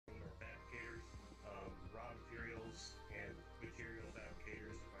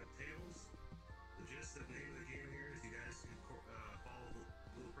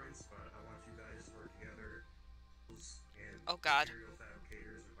God. Material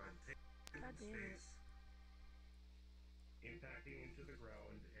fabricators are by the God damn it. space, impacting into the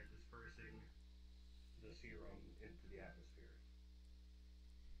ground and dispersing the serum into the atmosphere.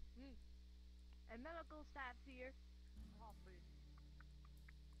 And medical staff here.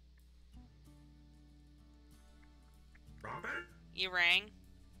 Robert? You rang?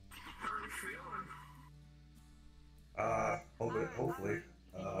 How are you feeling? Hopefully.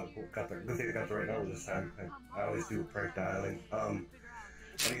 Got the good thing I got the right number this time. I always do prank dialing.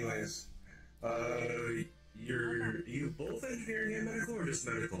 Anyways, you both engineering and medical or just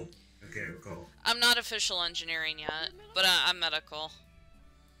medical? I can't recall. I'm not official engineering yet, but I'm medical.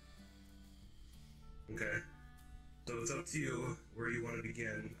 Okay. So it's up to you where you want to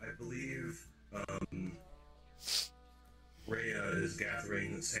begin. I believe, Rhea is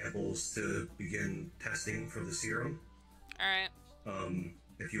gathering samples to begin testing for the serum. Alright.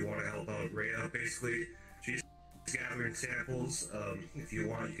 If you want to help out Rhea, basically, she's gathering samples. If you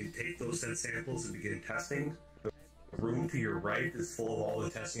want, you can take those said samples and begin testing. The room to your right is full of all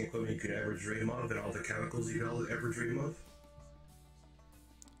the testing equipment you could ever dream of and all the chemicals you could ever dream of.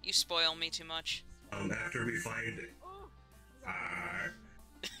 You spoil me too much. After we find it,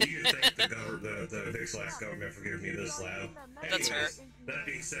 you can thank the Vixlax government for giving me this lab. That's her. That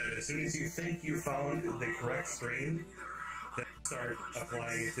being said, as soon as you think you found the correct strain, then start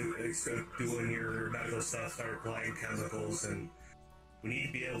applying it to doing your medical stuff, start applying chemicals, and we need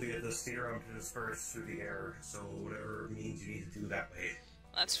to be able to get the serum to disperse through the air, so whatever means you need to do that way.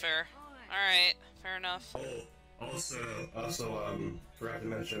 That's fair. Alright, fair enough. Oh, also, forgot to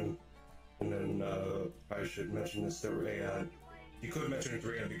mention, and then I should mention this to Rhea. You could mention it to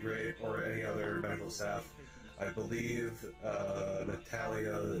Rhea, that'd be great, or any other medical staff. I believe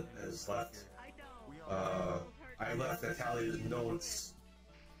Natalia has left. I left Natalia's notes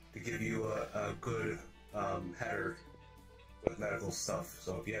to give you a good header with medical stuff.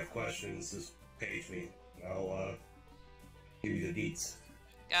 So if you have questions, just page me. I'll give you the deets.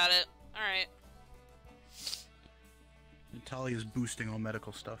 Got it. Alright. Natalia's boosting all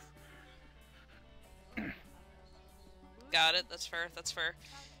medical stuff. Got it. That's fair. That's fair.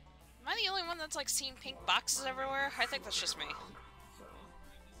 Am I the only one that's like seeing pink boxes everywhere? I think that's just me.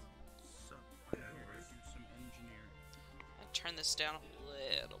 I'll turn this down a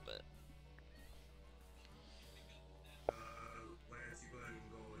little bit. Lance, you go ahead and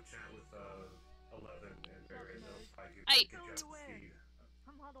go chat with 11 and Barry, and they'll probably I- get you up to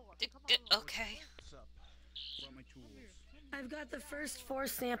speed. Okay. What's up? Brought my tools. I've got the first 4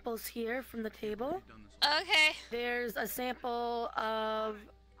 samples here from the table. Okay. There's a sample of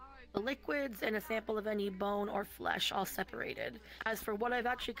the liquids and a sample of any bone or flesh, all separated. As for what I've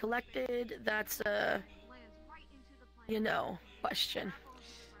actually collected, that's a, question.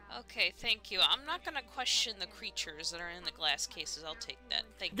 Okay, thank you. I'm not gonna question the creatures that are in the glass cases. I'll take that.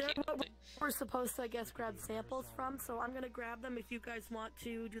 Thank They're you. what we're supposed to, I guess, grab samples from, so I'm gonna grab them if you guys want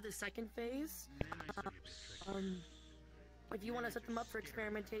to do the second phase. If you want to set them up for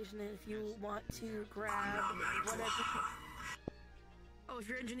experimentation, and if you want to grab whatever... Oh, if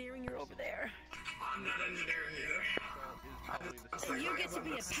you're engineering, you're over there. I'm not engineering either. So you get to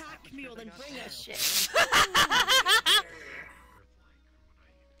be a pack mule and bring us shit.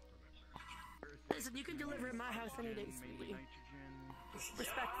 Listen, you can deliver at my house any day, sweetie.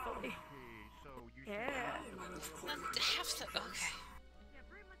 Respectfully. Yeah. Have to. Okay.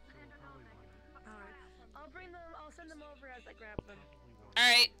 Alright. I'll send them over as I grab them.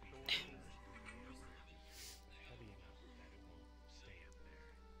 Alright.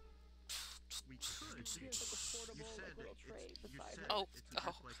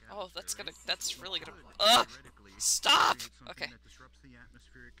 Oh, that's really gonna. Ugh! Stop! Okay. That disrupts the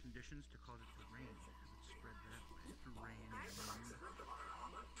atmospheric conditions to cause it to rain, because it's spread that way through rain and wind.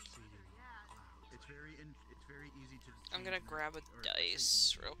 It's very easy to. I'm gonna grab a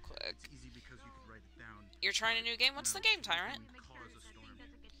dice real quick. It's easy because you can write it down. You're trying a new game? What's the game, Tyrant? Cause a storm.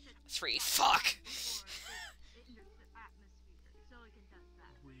 3. Fuck!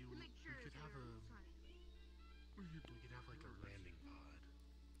 We could have like a landing pod.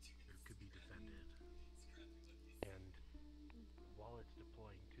 It could be defended. And while it's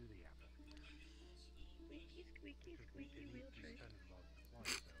deploying to the atmosphere, Squeaky, squeaky, squeaky, wheel trick.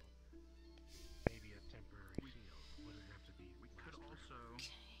 maybe a temporary shield. Would it have to be? We could also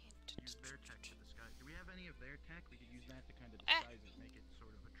use their tech to disguise. Do we have any of their tech? We could use that to kind of disguise it, make it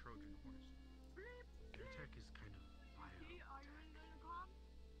sort of a Trojan horse. Their tech is kind of biotech.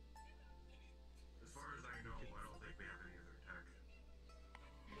 As far as I know, I don't think we have any other tech.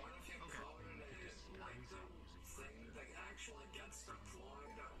 What if you call it like the thing that actually gets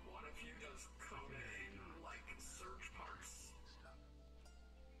deployed? What if you just code it in like search parts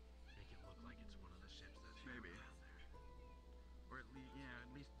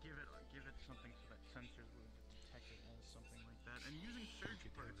something like that. And using surge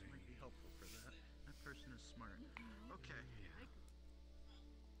parts might be helpful for that. That person is smart. Okay.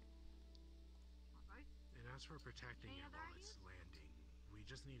 And as for protecting it while it's landing, we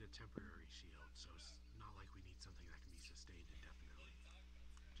just need a temporary shield, so it's not like we need something that can be sustained indefinitely.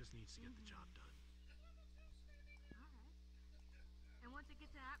 Just needs to get the job done. And once it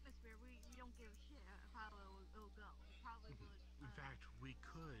gets in atmosphere, we don't give a shit how it'll go. It probably would. In fact, we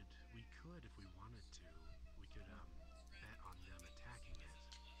could if we wanted to. We could bet on them attacking it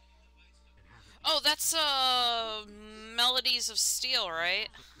and have it. Oh, that's Melodies of Steel, right?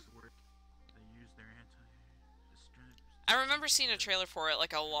 They use their I remember seeing a trailer for it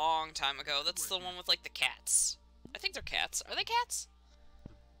like a long time ago. That's the one with like the cats. I think they're cats. Are they cats?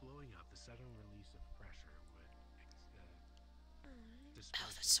 The blowing up, the sudden release of pressure would disperse. Oh,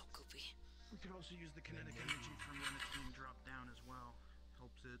 that's so goopy. We could also use the kinetic energy from when it's being dropped down as well.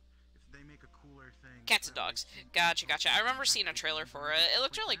 Helps it. If they make a cooler thing. Cats and dogs. Gotcha, gotcha. I remember seeing a trailer for it. It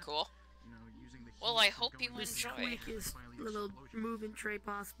looked really cool. You know, using the Well, I hope you The enjoy. squeakiest little moving tray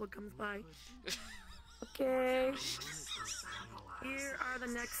possible comes by. Okay. Here are the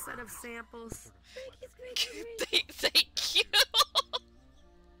next set of samples. Thank you.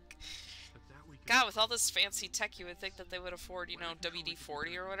 God, with all this fancy tech, you would think that they would afford, you know,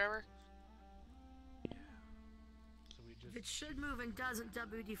 WD-40 or whatever. If it should move and doesn't,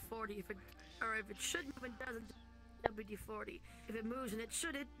 WD-40. If it should move and doesn't, WD-40. If it moves and it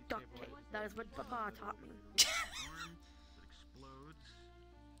shouldn't, duct tape. That is what Papa taught me. it explodes.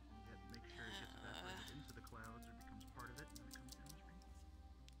 Make sure it gets evaporated into the clouds or becomes part of it, and then it comes downstream.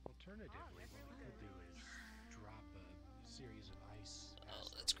 Alternatively, what we could do is drop a series of ice. Oh,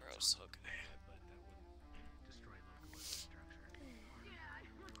 that's gross. Okay. But that wouldn't destroy local infrastructure.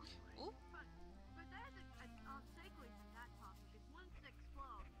 Ooh. But there's a segue from that topic. Is once it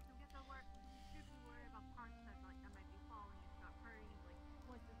explodes, you get to work. You should worry about parts that might be falling and start hurting. Like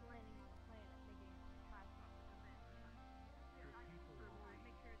once it's landing on the planet, making a catastrophic event. Make sure the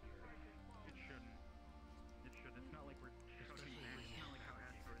parts are falling. It shouldn't. It shouldn't. It's not like we're shutting down. It's not like how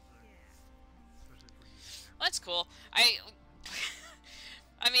asteroids are. Especially if we're using That's cool. I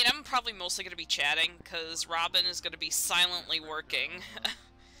mean, I'm probably mostly going to be chatting, because Robin is going to be silently working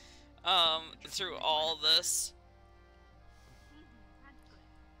through all this.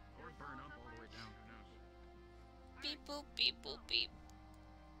 Or burn up all the way down. Who knows? Beep boop, beep boop, beep.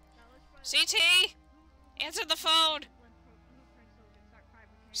 CT! Answer the phone!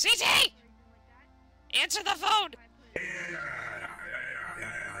 CT! Answer the phone!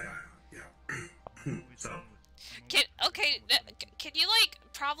 So, Can you, like,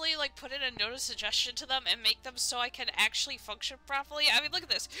 probably, like, put in a note of suggestion to them and make them so I can actually function properly? I mean, look at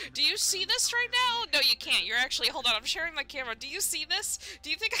this. Do you see this right now? No, you can't. You're actually, hold on, I'm sharing my camera. Do you see this? Do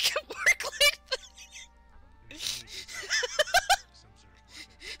you think I can work like this?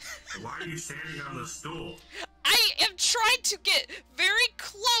 why are you standing on the stool? I am trying to get very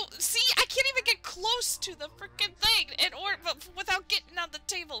close. See, I can't even get close to the freaking thing without getting on the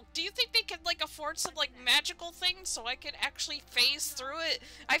table. Do you think they could, like, afford some, like, magical things so I can actually phase through it?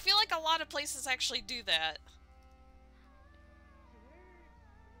 I feel like a lot of places actually do that.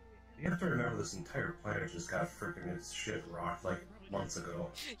 You have to remember this entire planet just got freaking its shit rocked like months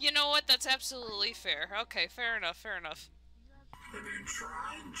ago. You know what? That's absolutely fair. Okay, fair enough, fair enough. Have you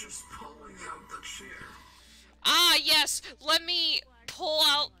tried just pulling out the chair? Ah, yes! Let me pull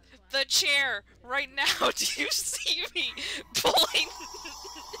out the chair right now. Do you see me pulling?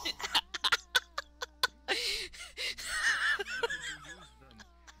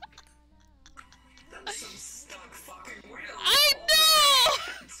 That's some stuck fucking wheel. I know!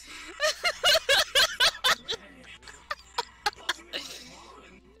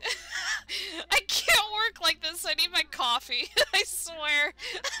 I can't work like this. I need my coffee. I swear.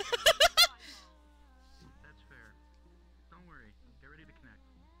 That's fair. Don't worry. Get ready to connect.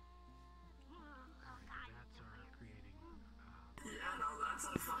 That's creating. Yeah, no, that's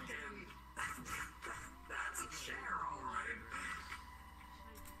a fucking... that's a chair, alright.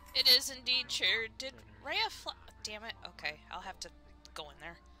 It is indeed chair. Did Rhea fly? Damn it. Okay, I'll have to go in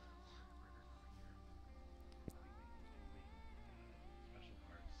there. Special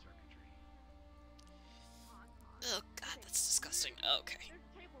parts circuitry. Oh god, that's disgusting. Okay.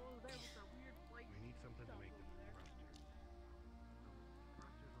 We need something to make them thrusters.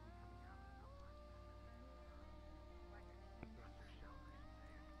 Thrusters will be coming out in about 5 minutes. Thruster shell, I should say,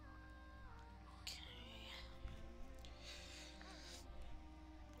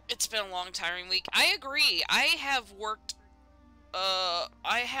 exploded. It's been a long, tiring week. I agree. I have worked.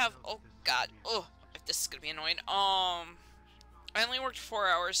 I have. Oh God. Oh, this is gonna be annoying. I only worked 4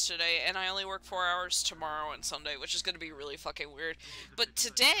 hours today, and I only work 4 hours tomorrow and Sunday, which is going to be really fucking weird. But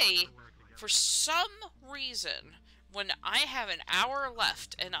today, for some reason, when I have an hour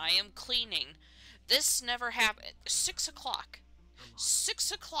left and I am cleaning, this never happened. 6 o'clock.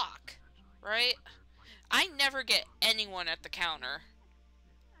 6 o'clock, right? I never get anyone at the counter.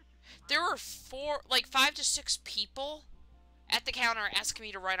 There were 5 to 6 people at the counter asking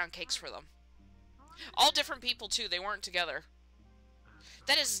me to write on cakes for them. All different people, too. They weren't together.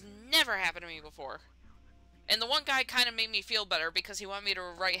 That has never happened to me before. And the one guy kind of made me feel better because he wanted me to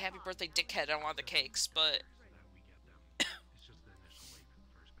write happy birthday dickhead on one of the cakes, but... Before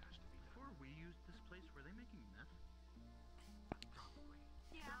we used this place, were they making meth?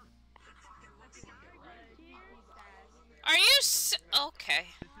 Are you okay.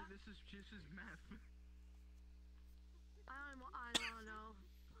 This is meth. I don't know.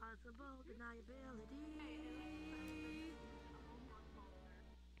 Possible deniability.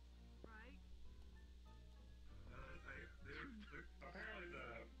 Apparently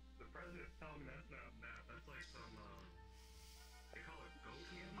the president's telling me that's not math. That's like some, they call it goat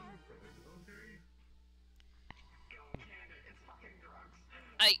candy from the military. Goat candy, it's fucking drugs.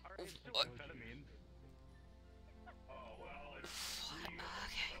 Amphetamine. Oh, well, it's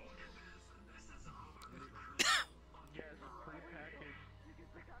Okay. This is over. Yes, prepackaged.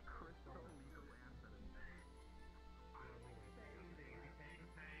 Crystal lethal amphetamine.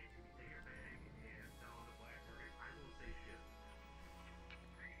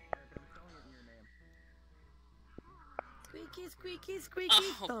 Squeaky, squeaky, squeaky,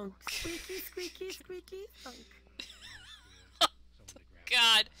 Oh. thunk. Squeaky, squeaky, squeaky, thunk.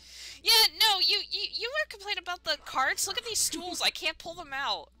 God. Yeah, no, you were complaining about the carts. Look at these stools. I can't pull them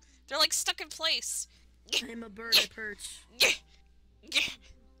out. They're like stuck in place. I'm a bird, I perch.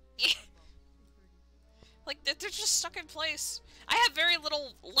 Like, they're just stuck in place. I have very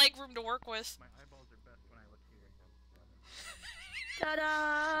little leg room to work with. My eyeballs are best when I look here.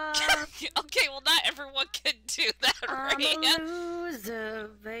 Ta-da! Okay, well, not everyone can do that, I'm right? a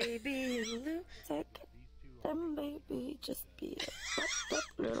loser, baby, loser. Them baby, just be a fucked up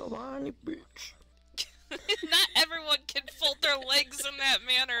little whiny bitch. Not everyone can fold their legs in that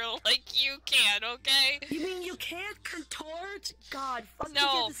manner like you can, okay? You mean you can't contort? God, fuck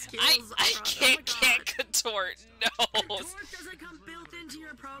No, the skills. I Oh, can't God. contort. No. Contort doesn't come built into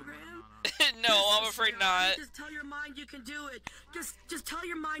your program. No, I'm afraid not. Just tell your mind you can do it. Just tell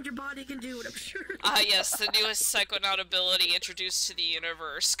your mind your body can do it. I'm sure. Ah, yes, the newest psychonaut ability introduced to the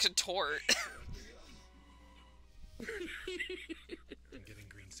universe, contort. I'm getting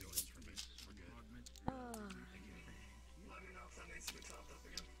green signals from it. We're good. Let me know if that needs to be topped up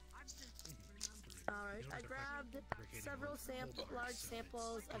again. Alright, I grabbed several large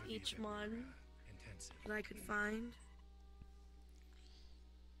samples of each one Intensive. that I could find.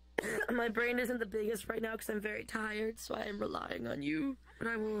 My brain isn't the biggest right now because I'm very tired, so I am relying on you. But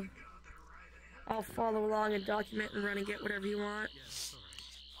I'll follow along and document and run and get whatever you want.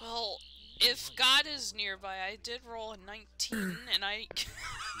 Well, if God is nearby, I did roll a 19, and I...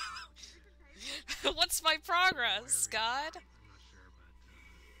 What's my progress, God?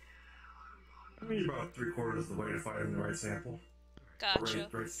 I mean, you're about 3/4 of the way to finding the right sample. Gotcha.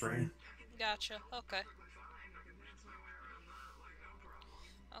 Right strain. Gotcha. Okay.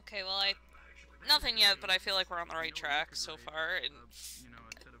 Okay, well, nothing yet, but I feel like we're on the right track so far, and... You know,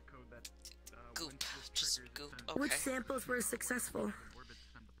 a set of code that Goop. when this Just triggers goop. sends Okay. Which samples were successful? orbit to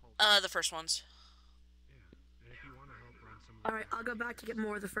send the pulse. The first ones. Yeah. And if you want to help run some of Alright, I'll go back to get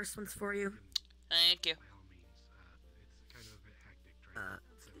more of the first ones for you. Thank you. by all means, it's kind of a bit hectic trying to...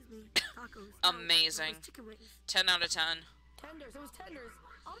 Excuse me. Tacos. No, Amazing. it was chicken wings. 10 out of 10. Tenders. It was tenders.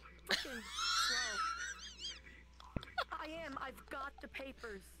 I'm freaking slow. I am. I've got the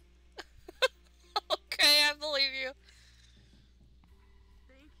papers. Okay, I believe you.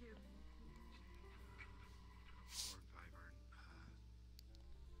 Thank you. 4 and 5 aren't,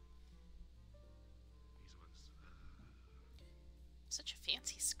 these ones, Such a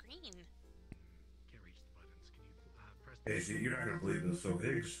fancy screen. can't reach the buttons. Can you, press Hey, see, you're not gonna believe this. So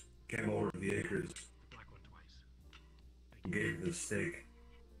Higgs came over to the acres the black one twice? and gave me the steak.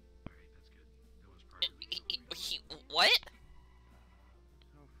 Alright, that's good. That was proper. What?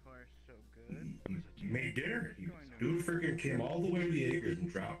 So far, so good. He made dinner. Dude freaking came all the way to the acres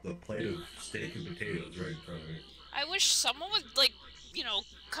and dropped a plate of steak and potatoes right in front of me. I wish someone would, like, you know,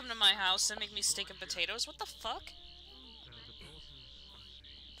 come to my house and make me steak and potatoes. What the fuck? The pulse is, let's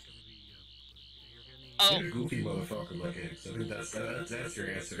see, it's gonna be, you're gonna need... Oh, You're a goofy motherfucker like Higgs. I think that's your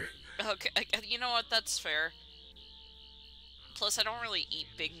answer. okay. You know what? That's fair. Plus, I don't really eat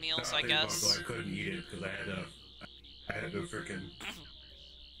big meals, I think about it, guess. so I couldn't eat it because I I had to freaking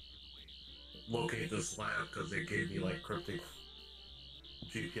locate this lab because they gave me like cryptic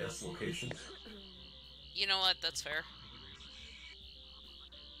GPS locations. You know what? That's fair.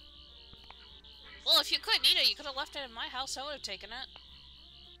 Well, if you couldn't eat it, you could have left it in my house. I would have taken it.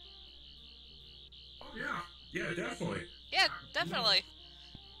 Oh yeah, yeah, definitely. Yeah, definitely.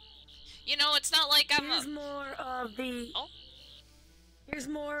 You know, it's not like I'm. Here's more of the. Oh. Here's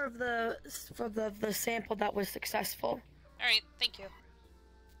more of the sample that was successful. All right, thank you.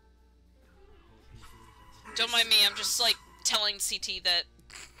 Don't mind me. I'm just like telling CT that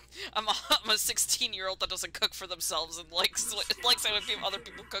I'm a 16-year-old that doesn't cook for themselves and likes having other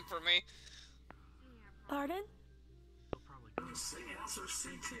people cook for me. Pardon? CS or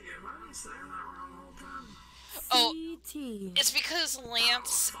CT? Am I saying that wrong the whole time? Oh, CT. it's because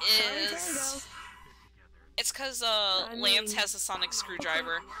Lance is. It's because Lance has a sonic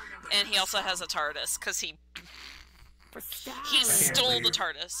screwdriver, and he also has a TARDIS. Because he stole the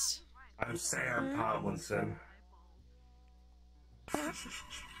TARDIS. I'm Sam Tomlinson.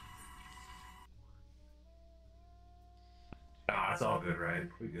 Nah, it's all good, right?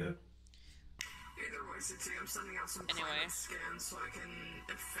 We good. Either way, CT, I'm sending out some climate scans so I can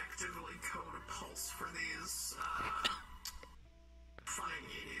effectively code a pulse for these,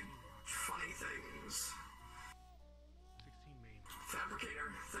 funny things.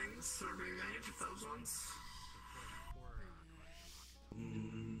 Fabricator things that are being made, those ones.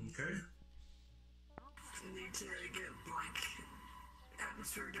 Okay. Need to get, like,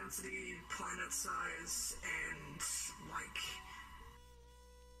 atmospheric density, planet size, and, like,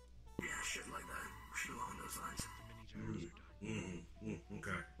 yeah, shit like that. Shit along those lines.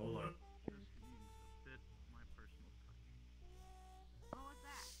 Okay, hold on. Oh, what's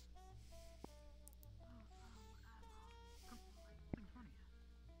that?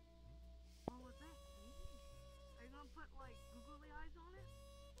 Oh, what's that? Are you gonna put, like, googly eyes on it?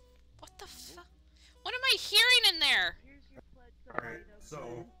 What the fuck? What am I hearing in there? Here's your pledge to Alright,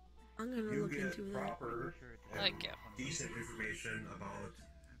 so I'm gonna you look get into that. proper and decent information about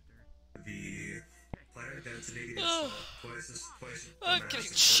the planet density. I'm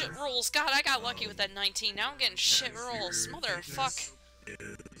getting shit rolls. God, I got lucky with that 19. Now I'm getting shit rolls. Motherfuck.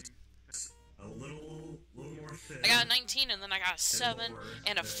 A little more thin. I got a 19 and then I got a 7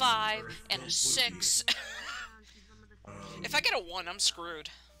 and a 5 and a 6. If I get a 1, I'm screwed.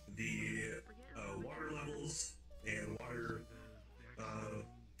 The water levels and water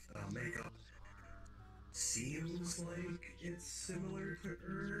makeup seems like it's similar to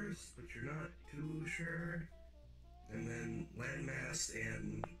Earth, but you're not too sure. And then landmass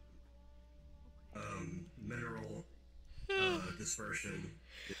and mineral dispersion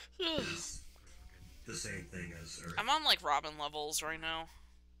is the same thing as Earth. I'm on like Robin levels right now.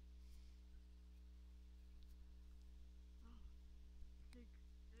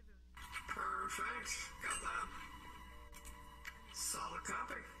 Perfect. Got that. Solid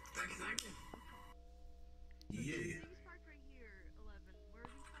copy. Thank you, thank you. Yeah. These parts right here, 11. Where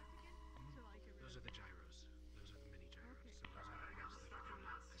are these parts again? So I can Those are the gyros. Those are the mini gyros. So those are the ones that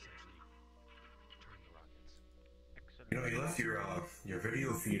are essentially turn the rockets. You know, you left your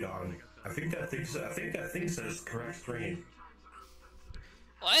video feed on. I think that thing says correct screen.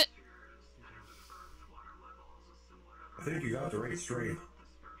 What? I think you got the right stream.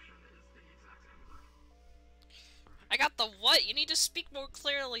 I got the what? You need to speak more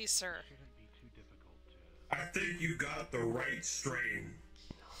clearly, sir. I think you got the right strain.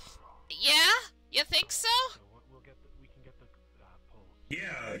 Yeah? You think so? We can get the polls.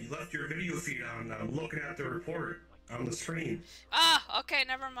 Yeah, you left your video feed on. I'm looking at the report on the screen. Ah, okay,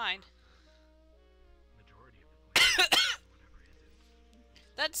 never mind. Majority of the places, whatever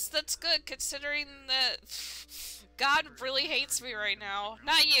is it. That's good, considering that God really hates me right now.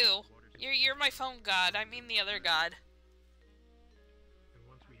 Not you. You're my phone god. I mean the other god. And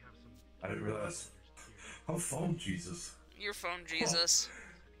once we have some I didn't realize. Oh, phone Jesus. Your phone Jesus.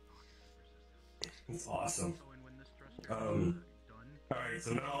 It's awesome. So when this thruster done, Alright,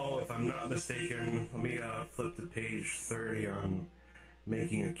 so now, if I'm not mistaken, let me flip to page 30 on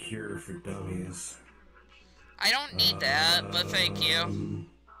making a cure for dummies. I don't need that, but thank you.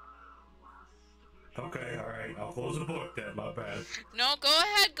 Okay, alright, I'll close the book then, my bad. No, go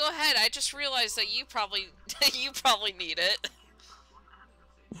ahead. I just realized that you probably need it.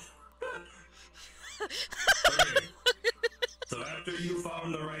 Okay. So after you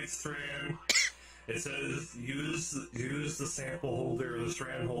found the right strand, it says use the sample holder or the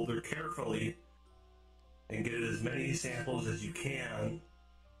strand holder carefully and get as many samples as you can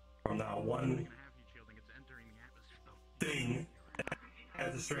from that one gonna have heat shielding, it's entering the atmosphere. thing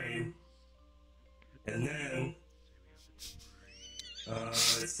at the strain, and then It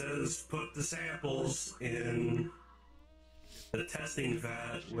says put the samples in the testing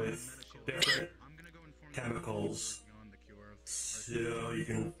vat with different chemicals so you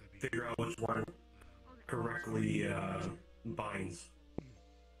can figure out which one correctly binds.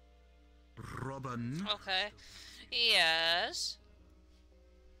 Robin. Okay. Yes.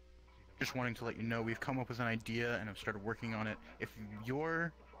 Just wanting to let you know we've come up with an idea and have started working on it. If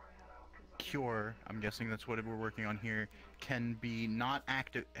your cure, I'm guessing that's what we're working on here, can be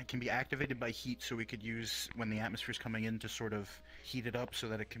activated by heat, so we could use when the atmosphere's coming in to sort of heat it up so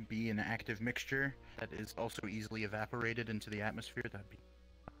that it can be an active mixture that is also easily evaporated into the atmosphere, that'd be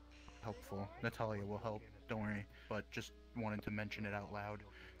helpful. Natalia will help, don't worry, but just wanted to mention it out loud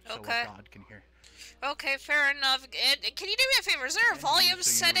so Okay. God can hear. Okay, fair enough. And can you do me a favor? Is there a volume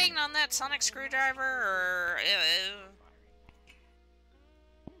setting on that sonic screwdriver, or?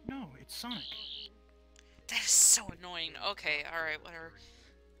 No, it's Sonic. That is so annoying. Okay, all right, whatever.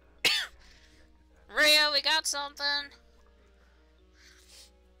 Rhea, we got something.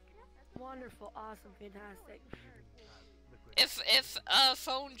 Wonderful, awesome, fantastic. If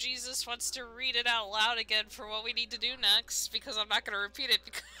Phone Jesus wants to read it out loud again for what we need to do next, because I'm not gonna repeat it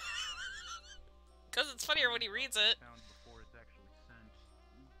because it's funnier when he reads it.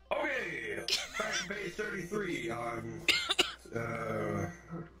 Okay, back to page 33 on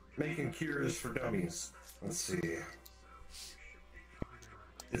making cures for dummies. Let's see.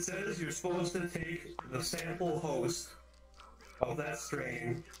 It says you're supposed to take the sample host of that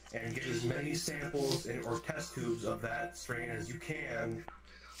strain and get as many samples or test tubes of that strain as you can,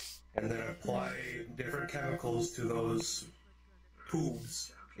 and then apply different chemicals to those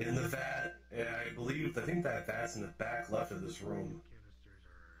tubes in the vat. And I think that vat's in the back left of this room.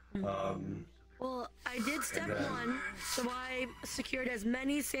 Well, I did step one, so I secured as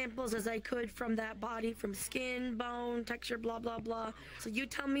many samples as I could from that body, from skin, bone, texture, blah, blah, blah. So you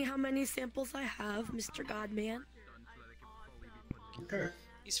tell me how many samples I have, Mr. Godman. Okay.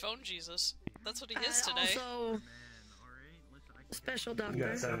 He's Phone Jesus. That's what he is today. Also, special doctor. You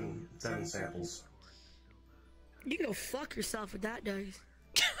got seven samples. You can go fuck yourself with that, dice.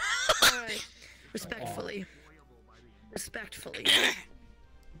 Alright. Respectfully. Respectfully.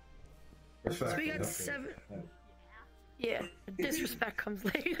 So we got 7. Yeah, disrespect comes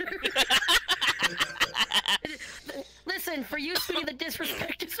later. Listen, for you, sweetie, the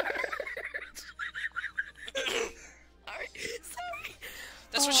disrespect is hurt. Alright, sorry.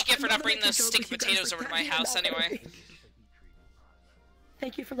 That's what you get for not bringing those steak potatoes over to my house anyway.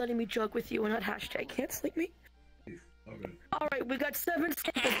 Thank you for letting me joke with you and not hashtag canceling me. Okay. Alright, we got 7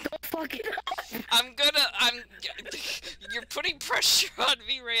 samples. Don't fuck it up. You're putting pressure on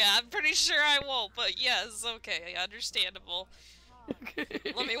me, Rhea. I'm pretty sure I won't, but yes, okay, understandable.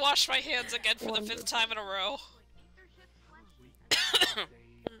 Let me wash my hands again for the 5th time in a row.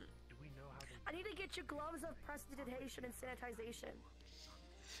 I need to get you gloves of prestidigitation and sanitization.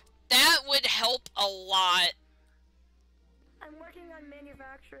 That would help a lot. I'm working on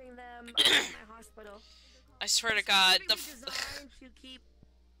manufacturing them at my hospital. I swear to God,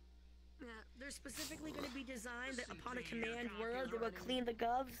 they're specifically going to be designed that upon a command word, they will clean the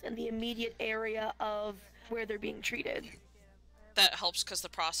gloves in the immediate area of where they're being treated. That helps because the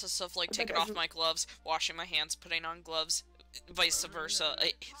process of like taking off my gloves, washing my hands, putting on gloves, vice versa.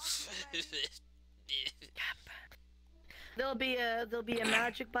 There'll be a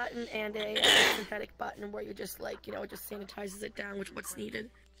magic button and a synthetic button where you just it just sanitizes it down with what's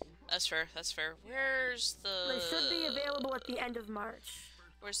needed. That's fair, that's fair. Where's the... They should be available at the end of March.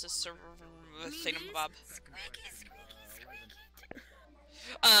 Where's the server thingamabob?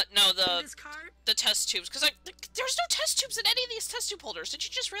 No, the test tubes. Because there's no test tubes in any of these test tube holders. Did you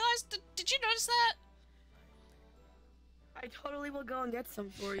just realize? Did you notice that? I totally will go and get some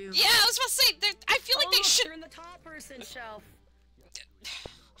for you. Yeah, I was about to say, I feel like they should... They're in the top person shelf.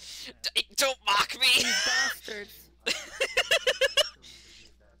 Don't mock me! These bastards.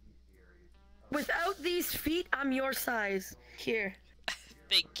 Without these feet, I'm your size. Here.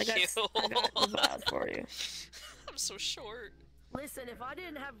 Thank you. I got the vials for you. I'm so short. Listen, if I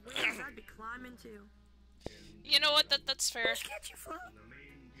didn't have wings, I'd be climbing too. You know what? That's fair. Can't you float?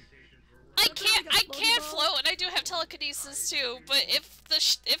 I can't float, and I do have telekinesis too. But if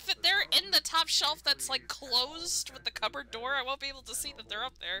they're in the top shelf that's like closed with the cupboard door, I won't be able to see that they're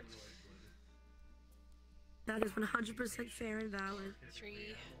up there. That is 100% fair and valid.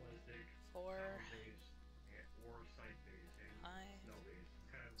 3, 4, 5,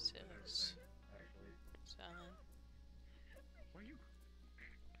 6, 7.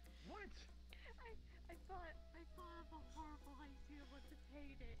 I thought of a horrible idea what to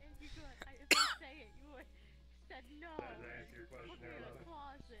paint it, and you go, if I say it, you would said no. Does that answer your question Put me there, in a Eleven?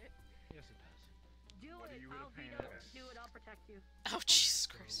 closet. Yes, it does. Do What are it. you gonna I'll pay veto. us? Do it. I'll protect you. Oh,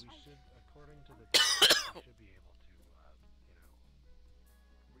 Jesus So Christ. we should, according to the text, we should be able to,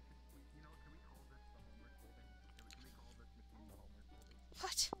 You know, can we call this the homework folder? Can we call this machine the homework folder?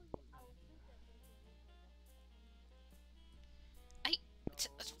 What?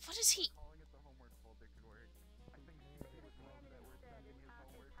 What is he? Calling it the homework folder could work. I think he would love that we're sending his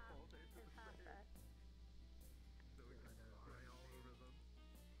homework folder to the site. So we can spy all over them.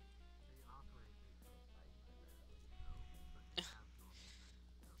 they operate based on sight primarily, but have normal sight.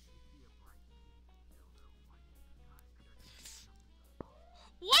 So if you see a bright pink dildo flying in the sky, check to see if something's up.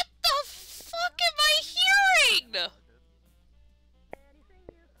 What the fuck am I hearing? Anything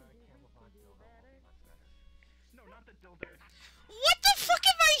you can do better. No, not the dildo. What the fuck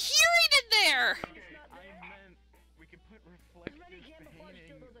am I hearing in there? Okay, I meant we could put reflective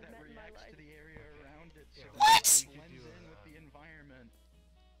painting that reacts to the area around it so What? it blends in with the environment.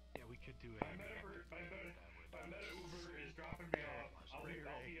 Yeah, we could do a... My meta Uber is dropping me off. I'll be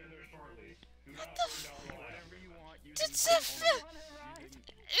in there shortly. Do not the burn down the line. Whatever you want using That's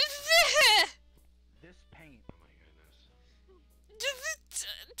this paint. Oh my goodness.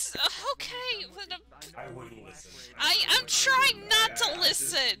 Okay, I wouldn't listen. I'm trying not to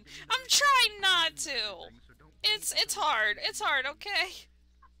listen. I'm trying not to. It's hard. It's hard, okay?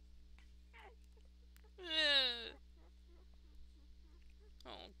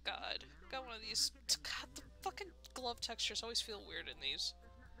 Oh god. Got one of these. God, the fucking glove textures always feel weird in these.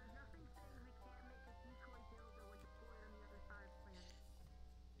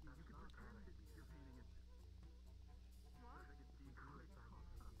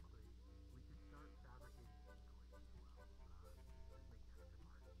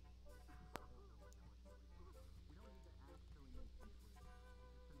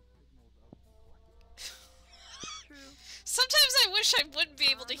 Sometimes I wish I would be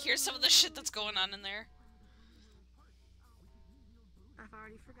able to hear some of the shit that's going on in there. I've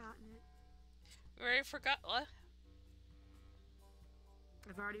already forgotten it. We already forgot what?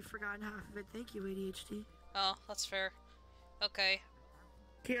 I've already forgotten half of it. Thank you, ADHD. Oh, that's fair. Okay.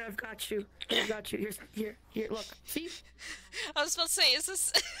 Here, I've got you. I've got you. Here, look. See? I was about to say, is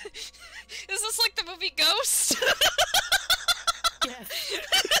this is this like the movie Ghost? Yes.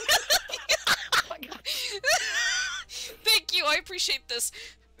 Oh my God. Thank you, I appreciate this.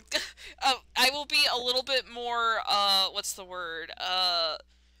 I will be a little bit more, what's the word?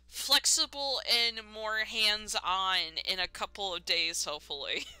 Flexible and more hands-on in a couple of days,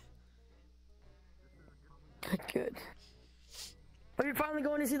 hopefully. Good. But you're finally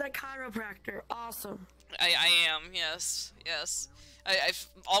going to see that chiropractor. Awesome. I am, yes, yes. I've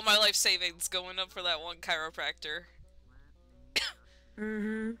all my life savings going up for that one chiropractor.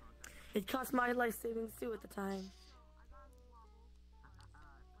 Mm-hmm. It cost my life savings too at the time.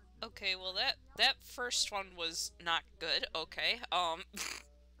 Okay, well that first one was not good. Okay, I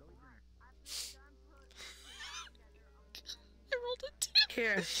rolled a 2.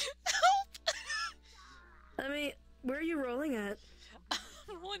 Here. Help! Where are you rolling at?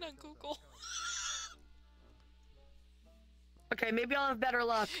 I'm rolling on Google. Okay, maybe I'll have better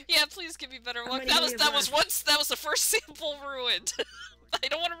luck. Yeah, please give me better luck. many That do was you that was have? once that was the first sample ruined. I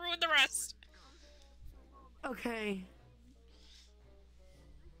don't want to ruin the rest. Okay.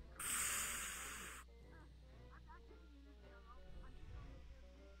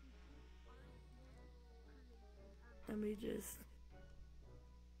 Let me just...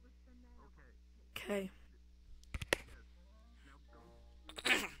 Okay.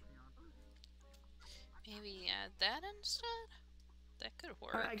 Maybe add that instead? That could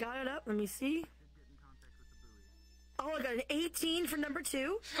work. Alright, I got it up. Let me see. Oh, I got an 18 for number 2.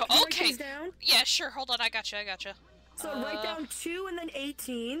 Can you write Okay. these down? Yeah, sure. Hold on. I gotcha. So write down 2 and then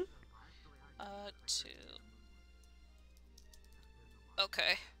 18. 2.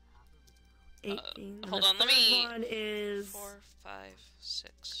 Okay. 18. hold the on, let third me- one is 4, 5,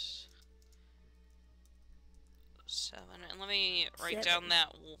 6, 7. And let me write 7. down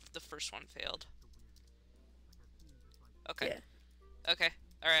that the first one failed. Okay. Yeah. Okay.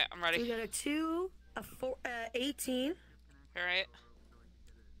 Alright, I'm We ready. got a 2, a 4, 18, Alright.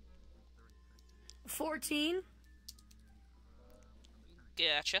 14,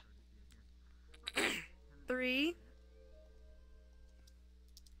 Gotcha. 3,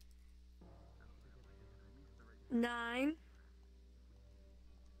 9.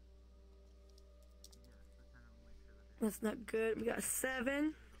 That's not good. We got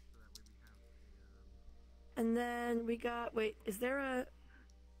 7. And then we got, wait, is there a,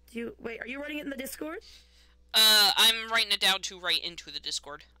 are you writing it in the Discord? I'm writing it down to write into the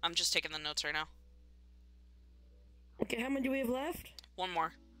Discord. I'm just taking the notes right now. Okay, how many do we have left? One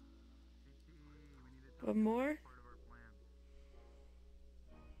more. One more?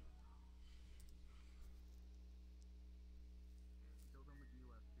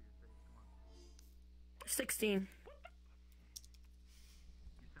 16. You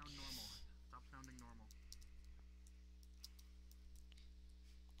sound normal. Stop sounding normal.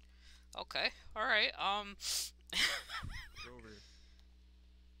 Okay. Alright,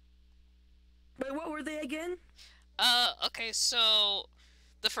 Wait, what were they again? okay, so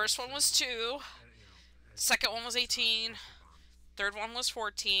the first one was 2, second one was 18, third one was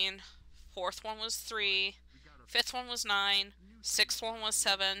 14, fourth one was 3, fifth one was 9, sixth one was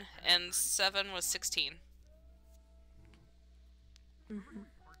 7, and 7 was 16.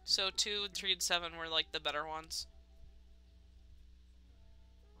 So 2, 3, and 7 were like the better ones.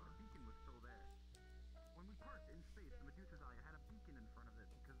 The beacon was still there. When we parked in space, the Medusa's eye had a beacon in front of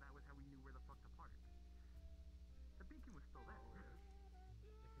it because that was how we knew where the fuck to park. The beacon was still there.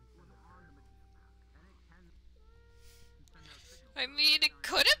 It was on the Medusa map, and it can send out signals. I mean, it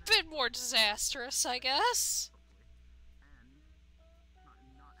could have been more disastrous, I guess. And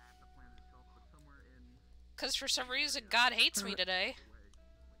not at the planet itself, but somewhere in Because for some reason, God hates me today.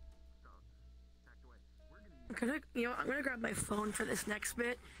 I'm gonna grab my phone for this next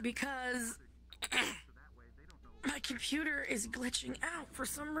bit because my computer is glitching out for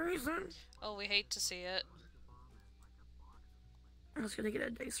some reason. Oh, we hate to see it. I was gonna get a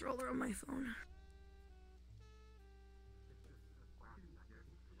dice roller on my phone.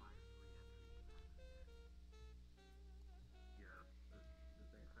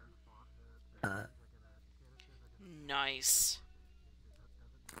 Nice.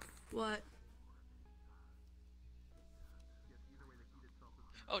 What?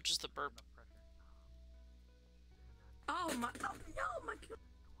 Oh, just the burp. Oh my! Oh no! My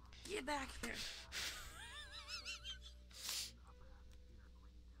get back there!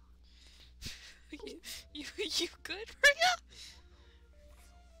 You good, Rhea?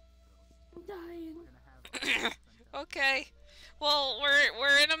 I'm dying. Okay. Well,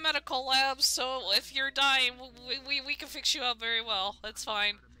 we're in a medical lab, so if you're dying, we can fix you up very well. That's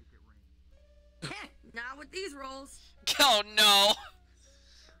fine. Not with these rolls. Oh no.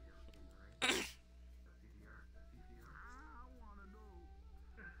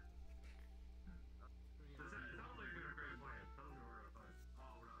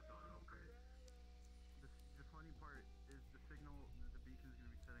 The funny part is the signal the beacon's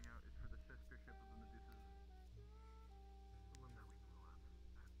going to be setting out is for the sister ship of the Medusa's. The one that we blew up.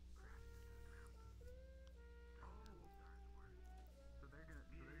 That crashed into the ground. So they're gonna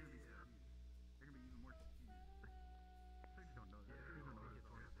be confused. They're gonna be even more confused. They don't know that. They don't know that.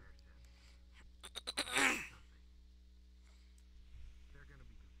 They're gonna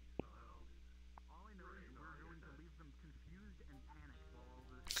be confused. All I know is we're going to leave them confused and panicked while all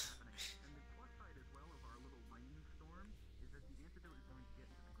this is happening. And the plus side as well of our little rainstorm is that the antidote is going to get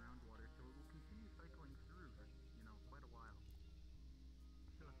into the groundwater, so it will continue cycling through for, quite a while.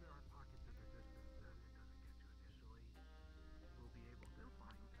 So if there are pockets of resistance that it doesn't get to initially, we'll be able to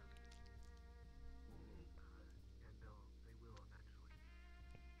find them. And they will eventually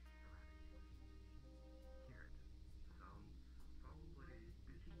eradicate. Hear it. Sounds like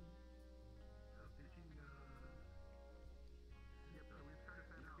bitching. Yep, so we've started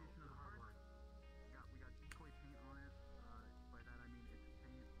fabrication of the hard work. We got decoy paint on it. By that I mean it's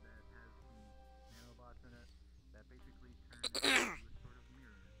paint that has some nanobots in it that basically turn it into a sort of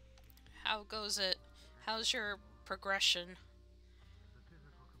mirror. How goes it? How's your progression? The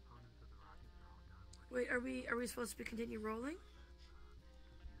physical components of the rockets are all done. Wait, are we supposed to continue rolling?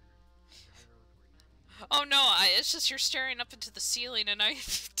 Oh no, it's just you're staring up into the ceiling and I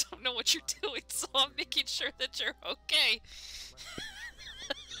don't know what you're doing, so I'm making sure that you're okay.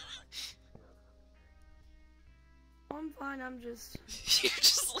 I'm fine, I'm just... You're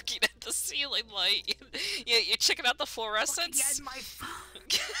just looking at the ceiling light. You're checking out the fluorescence. Looking at my phone.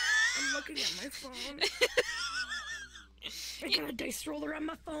 I'm looking at my phone. I got a dice roller on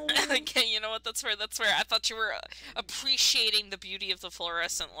my phone. Okay, you know what? That's where I thought you were appreciating the beauty of the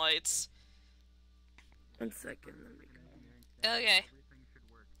fluorescent lights. 1 second, let me go. Okay. Everything should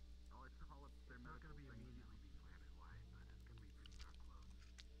work. They're not going to be immediately be planet-wide, but it's going to be pretty darn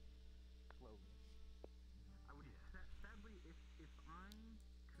close. I would sadly, if I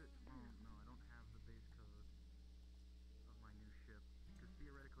could, well, no, I don't have the base code of my new ship, because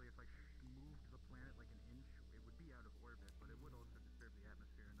theoretically if I moved the planet like an inch, it would be out of orbit, but it would also disturb the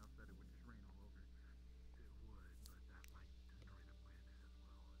atmosphere enough that it would just rain all over. It would, but that might destroy the planet as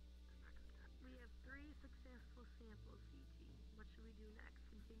well. The next step. We have 3 successful samples, CT. What should we do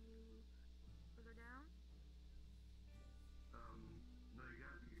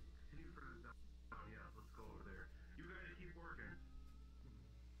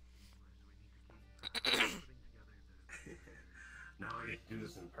Now I get to do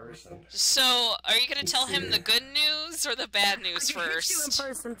this in person. So, are you gonna tell him the good news or the bad news I can hit you in first?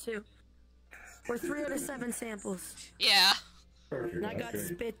 person too. We're 3 out of 7 samples. Yeah. Perfect. And I got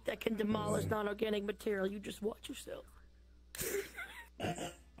spit that can demolish non-organic material. You just watch yourself.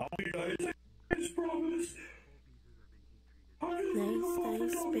 I'll be nice. I promise.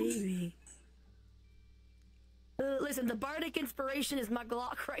 Nice, baby. Listen, the bardic inspiration is my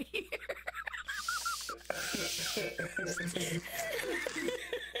Glock right here.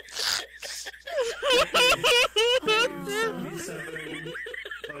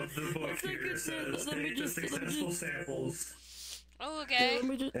 Of the book here says the successful samples. Oh, okay. Let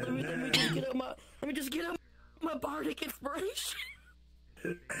me just get out my bardic inspiration.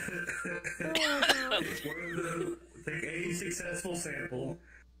 Take a successful sample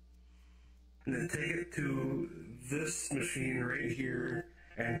and then take it to this machine right here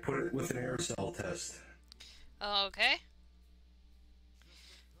and put it with an aerosol test. Okay.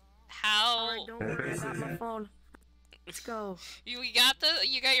 How? Alright, don't worry, I got my phone. Let's go. You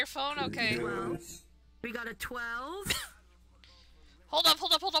got your phone? Okay. 12. We got a 12. Hold up.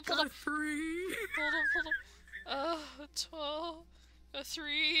 Got a 3. Hold up. 12. A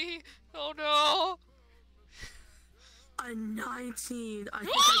 3. Oh no. A 19. I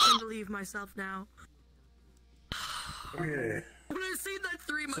think I can believe myself now. Okay. When I seen that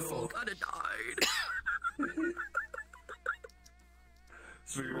 3, my soul kinda died.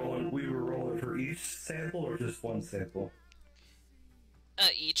 So we were rolling for each sample or just one sample?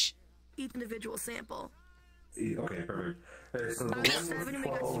 Each. Each individual sample. Okay, perfect. Okay, so the I one got with 7 and we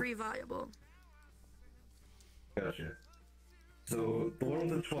got 12 3 viable. Gotcha. So the one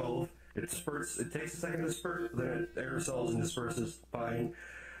with the 12, it disperses. It takes a second to disperse, then it aerosols and disperses fine.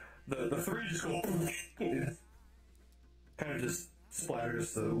 The 3 just go, it kind of just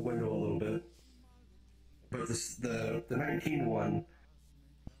splatters the window a little bit. But the 19 one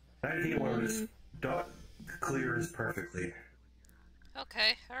just clears perfectly.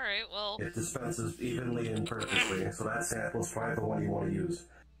 Okay. All right. Well. It dispenses evenly and perfectly. So that sample is probably the one you want to use.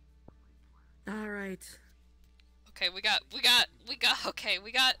 All right. Okay. We got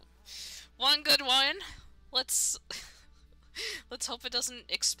one good one. Let's hope it doesn't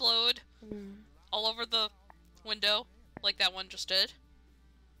explode all over the window like that one just did.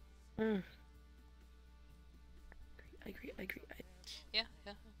 I agree. Yeah.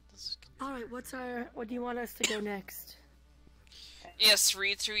 Alright, what do you want us to go next? Yes,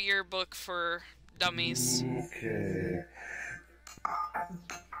 read through your book for dummies. Okay. I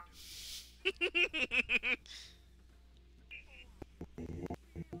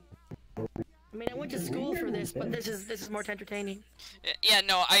mean, I went to school for this, but this is more entertaining. Yeah,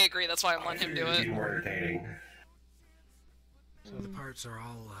 no, I agree. That's why I'm letting him do It'd be it. more entertaining. So the parts are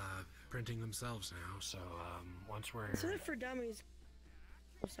all printing themselves now. So once we're Is it for dummies?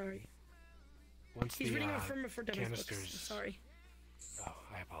 Oh, sorry. once He's the reading from for dummies canisters. books. Sorry. Oh,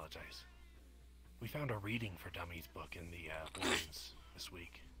 I apologize. We found a reading for dummies book in the ruins this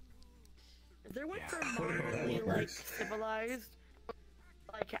week. Is there one Yeah. for moderately, like, civilized?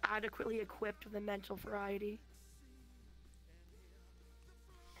 Like, adequately equipped with a mental variety?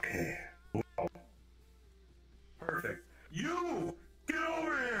 Okay. Perfect. You! Get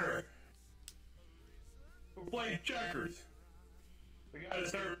over here! We're playing checkers. We gotta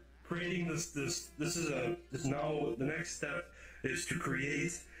start creating this now, the next step is to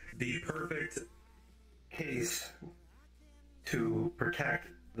create the perfect case to protect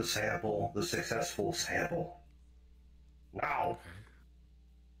the sample, the successful sample. Now!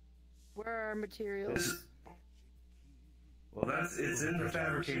 Where are our materials? It's in the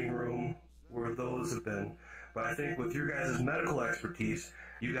fabricating room where those have been. But I think with your guys' medical expertise,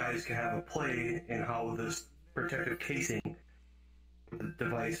 you guys can have a play in how this protective casing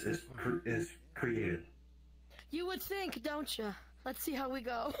device is created. You would think, don't you? Let's see how we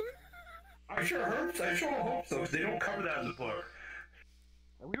go. I sure hope so, because they don't cover that in the book.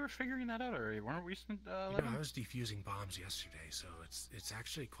 We were figuring that out already, weren't we? I was defusing bombs yesterday, so it's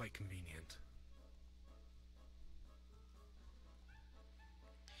actually quite convenient.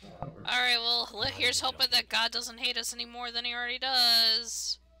 Alright, well, here's hoping that God doesn't hate us any more than he already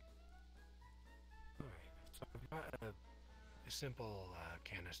does. Alright, so I've got a simple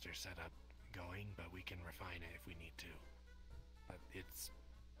canister setup going, but we can refine it if we need to.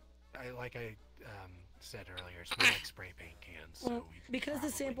 Like I said earlier, it's more like spray paint cans. So Well, because the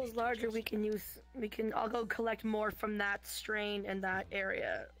sample's larger, I'll go collect more from that strain and that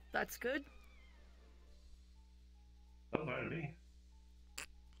area. That's good? Don't mind me.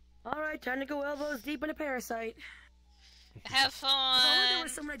 Alright, time to go elbows deep in a parasite. Have If only there fun.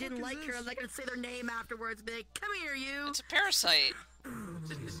 was someone I didn't like here, like I'd say their name afterwards, be like, "Come here, you." It's a parasite.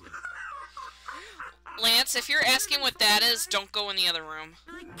 Lance, if you're asking what that is, don't go in the other room.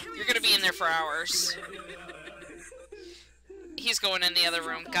 You're gonna be in there for hours. He's going in the other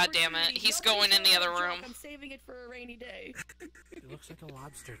room. God damn it. He's going in the other room. I'm saving it for a rainy day. It looks like a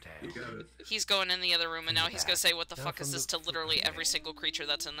lobster tail. You got it. He's going in the other room, and now he's gonna say what the fuck is this to literally every single creature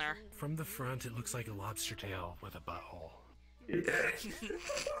that's in there. From the front, it looks like a lobster tail with a butthole. Some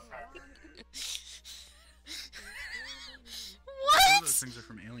of those What? things are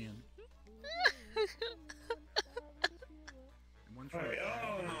from Alien. And one's from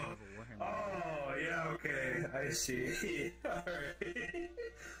Oh, yeah, okay, I see. Alright.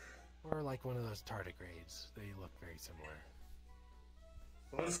 Or like one of those tardigrades. They look very similar.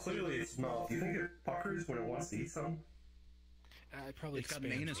 Well, it's clearly its mouth. Do you think it puckers when it wants to eat something? It probably It's got expands an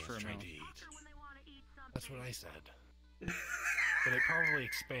when anus it's for a trying mouth. to eat. When they want to eat something. That's what I said. But it probably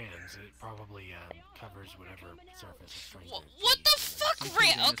expands. It probably covers whatever surface it's trying to What eat. the fuck,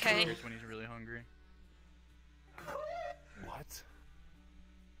 Ran? Okay. When he's really hungry. What?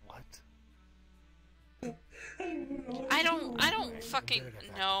 What? I don't fucking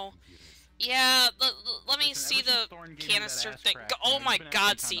know. Yeah, let me Listen, see ever the since Thorn gave me that canister ass thing. crack, Oh he's my been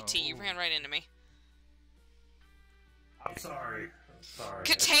god, acting CT, kinda- you ran right into me. I'm sorry. Sorry.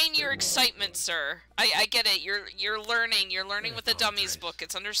 Contain your excitement, sir. I get it. You're learning with the dummies book.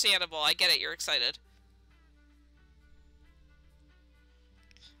 It's understandable. I get it. You're excited.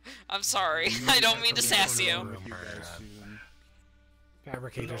 I'm sorry. I don't mean to sass you.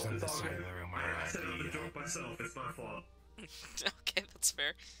 Fabricators on this side of the room are I said the joke myself. It's my fault. Okay, that's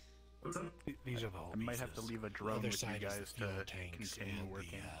fair. What's up? these are the whole I might have to pieces. leave a The drum other with you side is guys the to fuel tanks continue and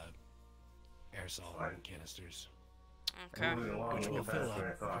working. the aerosol canisters, Okay. Moving along which a will little fill faster than I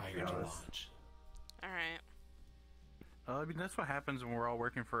up thought, to be prior to honest. launch. Alright. I mean, that's what happens when we're all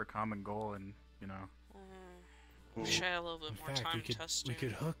working for a common goal, and you know. Wish I had a little bit In more fact, time we testing.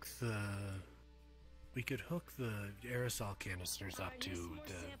 could hook the aerosol canisters up to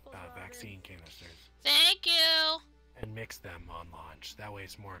the vaccine canisters Thank you! and mix them on launch. That way,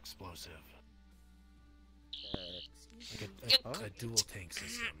 it's more explosive. Like a dual tank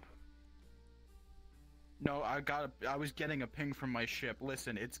system. No, I was getting a ping from my ship.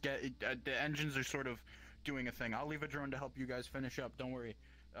 Listen, the engines are sort of doing a thing. I'll leave a drone to help you guys finish up. Don't worry.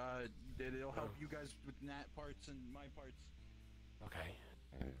 It'll help you guys with Nat parts and my parts. Okay.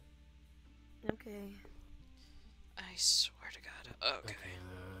 Okay. I swear to God. Okay.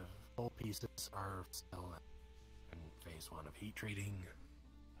 The full pieces are still in phase 1 of heat treating.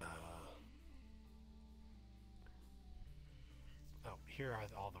 Oh, here are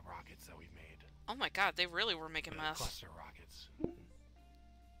all the rockets that we've made. Oh my god, they really were making meth. Cluster rockets.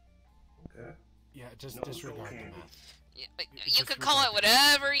 Okay. Yeah, just No disregard the cocaine. meth. You could call it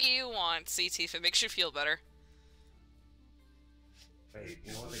whatever you want, CT, if it makes you feel better. Hey,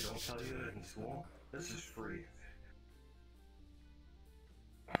 you know what they don't tell you in school? This is free.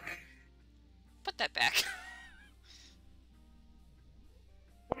 Put that back.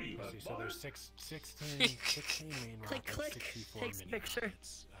 What are you, See, so there's 16 main rockets, Click, click. 64 Takes mini picture.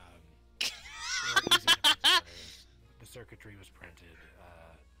 rockets. They're easy to put together. The circuitry was printed.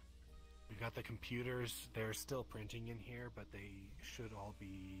 We got the computers. They're still printing in here, but they should all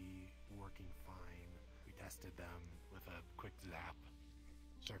be working fine. We tested them with a quick zap.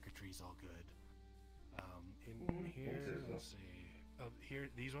 Circuitry's all good. In here, let's see. Here,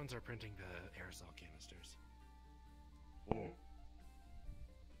 these ones are printing the aerosol canisters.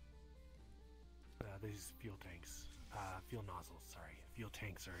 These fuel tanks, fuel nozzles, sorry. Fuel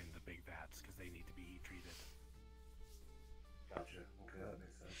tanks are in the big vats because they need to be heat treated. Gotcha. Okay, that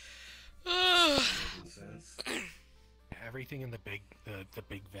makes sense. Everything in the big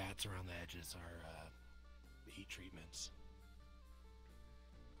vats around the edges are heat treatments.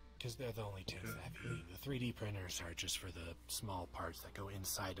 Because they're the only tanks that have heating. The 3D printers are just for the small parts that go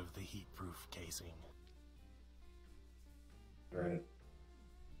inside of the heat-proof casing. Right.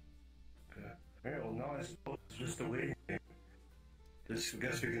 Okay. Alright, well now I suppose it's just a waiting game. Just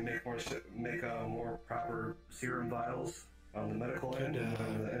guess we can make more proper serum vials on the medical end and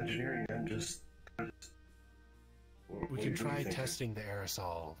on the engineering end. We can try testing the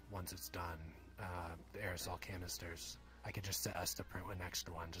aerosol once it's done. The aerosol canisters. I could just set us to print an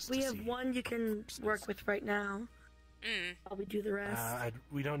extra one just We to have see. one you can work with right now. While we do the rest.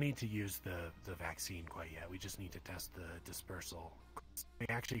 We don't need to use the vaccine quite yet. We just need to test the dispersal. We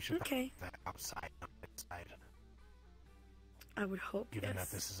actually should put that outside on the side. I would hope, Given that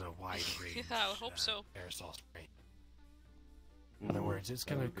this is a wide range Yeah, I would hope so. aerosol spray. In other words, it's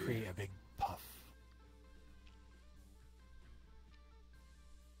going to create a big puff.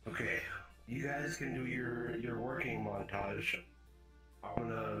 you guys can do your working montage. I'm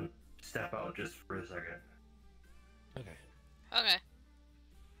gonna step out just for a second. Okay. Okay.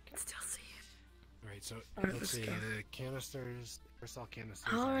 I can still see it. Alright, so Alright, let's let's see, go. the canisters, aerosol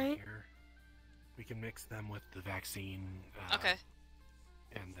canisters All are right. here. We can mix them with the vaccine. Okay.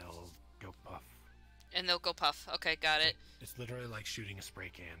 And they'll go puff. And they'll go puff. Okay, got it. It's literally like shooting a spray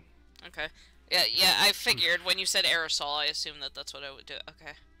can. Okay. Yeah, I figured when you said aerosol, I assumed that that's what I would do.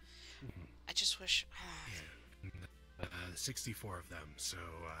 Okay. I just wish... Yeah. 64 of them, so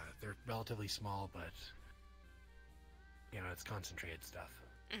they're relatively small, but, you know, it's concentrated stuff.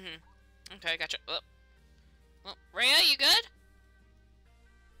 Mm-hmm. Okay, gotcha. Well, Rhea, you good?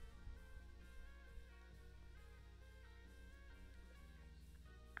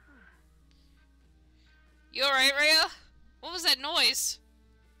 You alright, Rhea? What was that noise?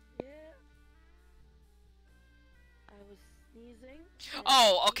 Yeah. I was sneezing. and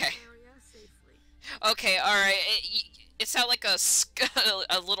Oh, in okay. the area safely. Okay, alright. It sounded like a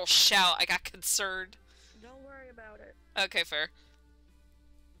little shout. I got concerned. Don't worry about it. Okay, fair.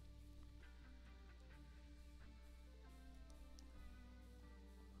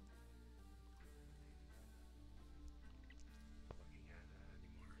 Looking at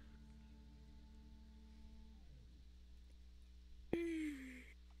anymore.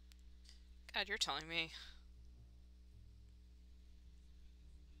 God, you're telling me.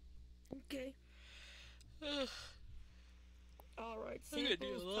 Okay. Ugh. All right. I'm gonna need a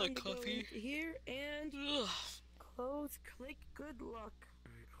Samples, lot of time to go coffee. into here and Ugh. close. Click. Good luck.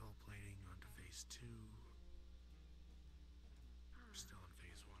 Alright, hull plating onto phase 2. We're still on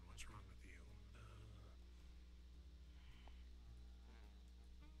phase 1. What's wrong with you?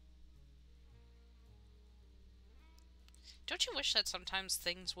 Don't you wish that sometimes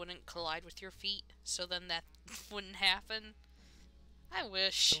things wouldn't collide with your feet, so then that wouldn't happen? I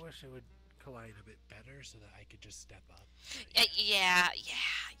wish. I wish it would collide a bit better so that I could just step up. Yeah.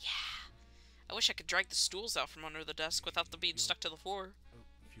 I wish I could drag the stools out from under the desk without them being stuck to the floor. Oh,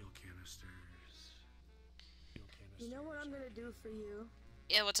 fuel canisters. Fuel canisters. You know what I'm gonna do for you?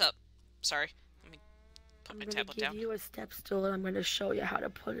 Yeah, what's up? Sorry. Let me put I'm my gonna tablet give down. you a step stool and I'm gonna show you how to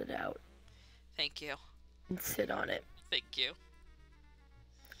put it out Thank you. and sit on it. Thank you.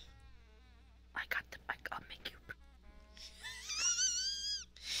 I'll make you.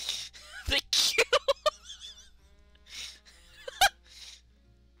 Thank you.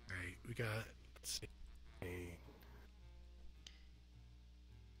 Alright, we got, let's see,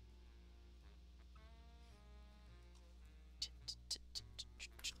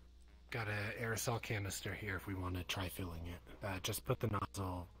 got an aerosol canister here if we want to try filling it. Just put the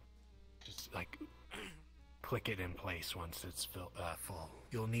nozzle, just like click it in place once it's full.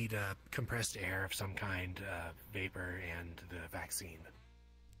 You'll need compressed air of some kind, vapor, and the vaccine.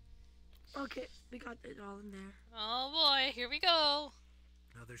 Okay, we got it all in there. Oh boy, here we go.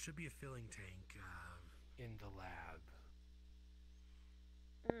 Now there should be a filling tank in the lab.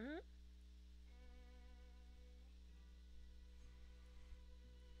 Mm-hmm.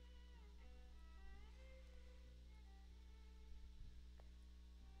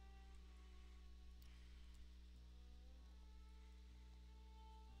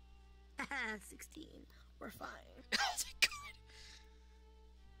 Haha, 16. We're fine. Oh my god.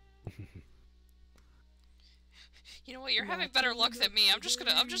 You know what? You're having better luck than me. I'm just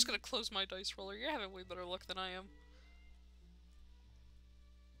gonna close my dice roller. You're having way better luck than I am.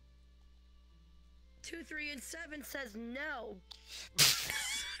 2, 3, and 7 says no.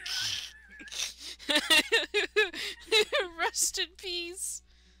 Rest in peace.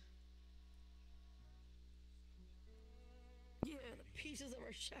 Yeah, the pieces of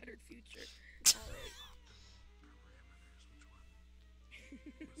our shattered future. Alright.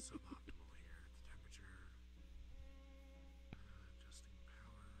 What's suboptimal here? The temperature. Adjusting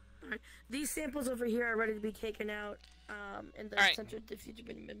power. Alright. These samples over here are ready to be taken out. In the Alright. centrifuge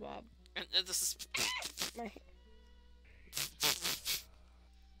mid-mob. And this is. My...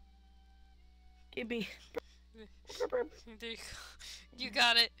 Give me. You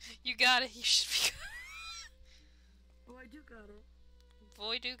got it. You got it. You should be. Oh, I do got it.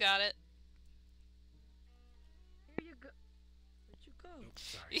 Boy, do got it. Here you go. Where'd you go? Oops,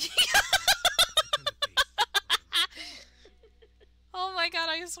 sorry. Oh my god,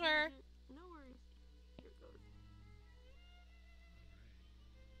 I swear. No worries. Here it goes.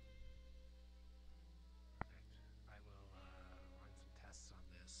 I will run some tests on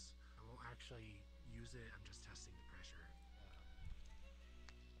this. I won't actually use it, I'm just testing the pressure.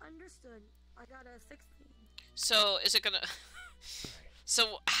 Understood. I got a 16. So, is it gonna... Alright.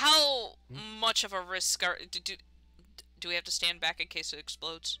 So, how much of a risk are... Do we have to stand back in case it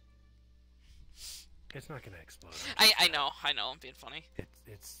explodes? It's not gonna explode. I know, I'm being funny.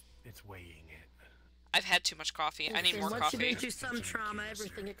 It's weighing it. I've had too much coffee. I need more Once coffee. you've been through some trauma,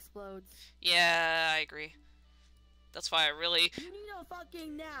 everything explodes. Yeah, I agree. That's why I really... You need a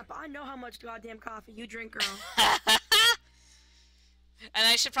fucking nap. I know how much goddamn coffee you drink, girl. And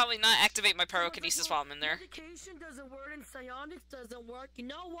I should probably not activate my pyrokinesis while I'm in there. Medication doesn't work and psionics doesn't work. You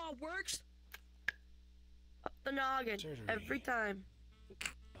know what works? Up the noggin. Surgery. Every time.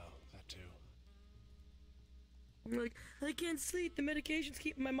 Oh, that too. I'm like, I can't sleep. The medication's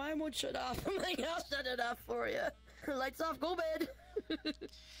keeping my mind won't shut off. I'm like, I'll shut it off for you. Lights off, go bed. I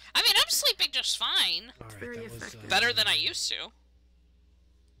mean, I'm sleeping just fine. All right, very that was, effective. Better than I used to.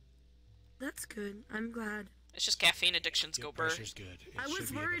 That's good. I'm glad. It's just caffeine addictions your go burr. pressure's good. It I was should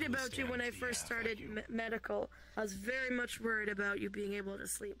be able worried to about you when I withstand first the, started vacuum. medical. I was very much worried about you being able to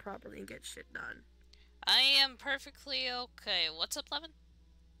sleep properly and get shit done. I am perfectly okay. What's up, Levin?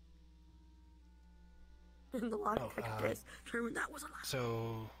 The Logitech Oh, disc. Remember, that was a lot.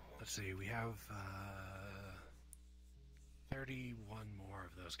 So, let's see, we have 31 more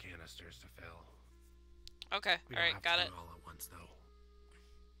of those canisters to fill. Okay, We don't alright, have got to it. do it all at once, though.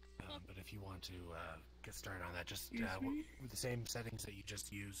 But if you want to get started on that, just with the same settings that you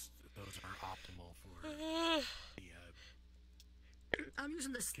just used, those are optimal for the I'm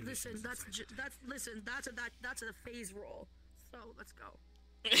using this. Listen, conditions that's inside the that's a phase roll. So let's go.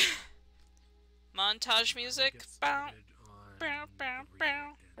 Montage music. get Bow. started on bow, bow, the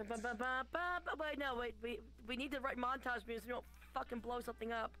bow. reactants. Wait, no, wait. We need the right montage music. You don't fucking blow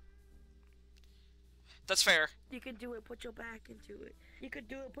something up. That's fair. You can do it. Put your back into it. You could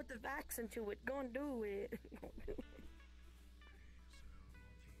do it. Put the vax into it. Go and do it. So, multi-phase,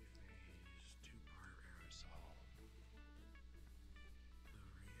 two-part aerosol.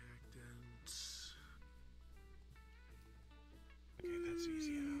 The reactants. Okay, that's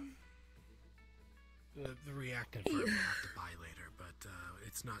easy enough. The reactant part we'll have to buy later, but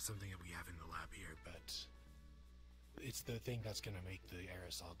it's not something that we have in the lab here, but it's the thing that's gonna make the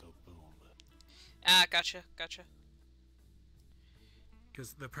aerosol go boom. Ah, gotcha.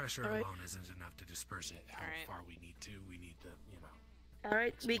 Because the pressure All right. alone isn't enough to disperse it how Alright. far we need to. We need the, All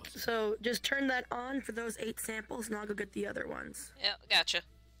right. Explosive. So just turn that on for those 8 samples, and I'll go get the other ones. Yeah, gotcha.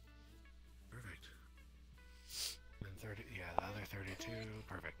 perfect. And 30, yeah, the other 32,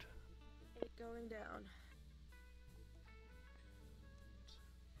 perfect. 8 going down.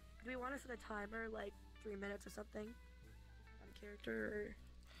 Do we want to set a timer, like 3 minutes or something, on character?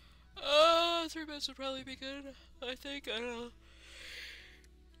 3 minutes would probably be good. I think. I don't know.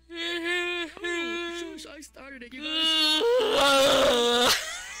 Oh, shush, I started it. You guys.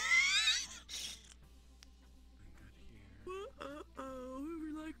 Uh-oh, if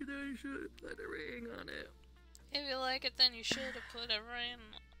you like it, then you should put a ring on it. If you like it, then you should have put a ring.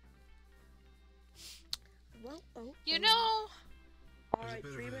 Well, You know, There's a Alright,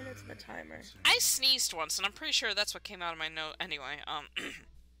 bit 3 of minutes a- and a timer. let's see. I sneezed once, and I'm pretty sure that's what came out of my note. Anyway,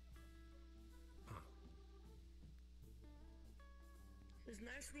 This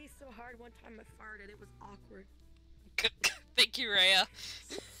knife sneezed so hard one time I farted, it was awkward. thank you, Rhea.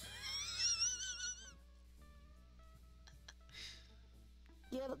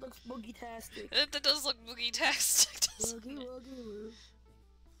 Yeah, that looks boogie-tastic. That does look boogie-tastic. Woogie, woogie,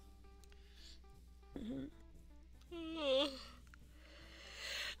 woo.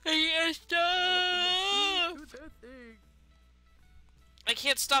 I can't stop. Do that thing. I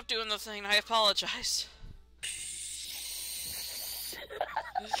can't stop doing the thing. I apologize.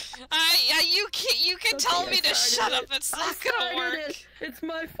 You can tell me to shut up. It's not gonna work. It's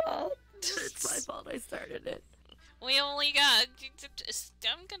my fault. It's my fault. I started it. We only got.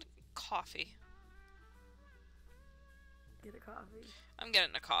 I'm gonna coffee. Get a coffee. I'm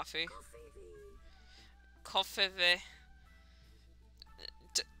getting a coffee. Coffee.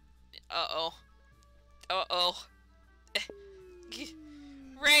 Uh-oh. Uh-oh.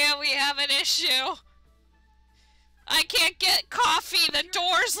 Rhea, we have an issue. I can't get coffee. The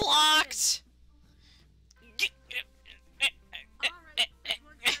door's locked.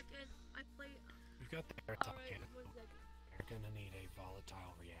 We've got the aerosol Alright, cannon. 1 second. We're gonna need a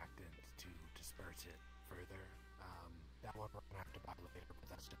volatile reactant to disperse it further. That one we're gonna have to buy later, but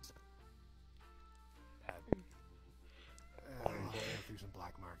that's just go through some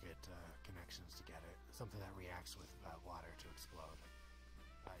black market connections to get it. Something that reacts with water to explode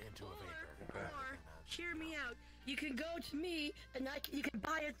into a vapor. Or, hear me out. You can go to me, and you can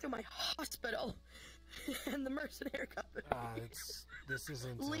buy it through my hospital and the mercenary company. This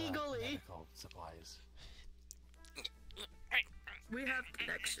isn't Legally. medical supplies. We have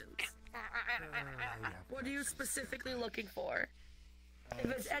connections. What are you specifically looking for? If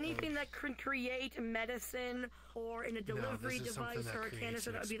it's anything that could create medicine or in a delivery device or a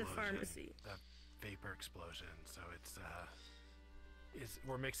canister, that would be the pharmacy. The vapor explosion. So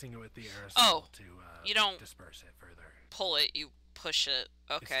we're mixing it with the aerosol to you don't disperse it further. Pull it, you push it.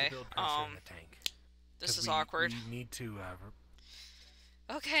 Okay. It's to build pressure in the tank. This is awkward. We need to.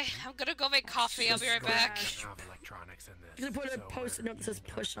 Okay, I'm gonna go make coffee. I'll be right back. Have electronics in this. You can put a post-it note that says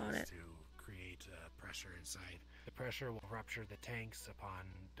 "push" on it. To create pressure inside. The pressure will rupture the tanks upon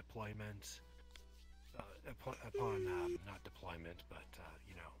deployment. Upon not deployment, but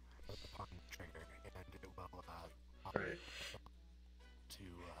upon trigger, and it will to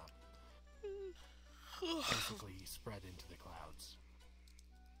basically spread into the clouds.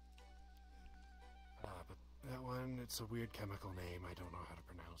 But that one, it's a weird chemical name. I don't know how to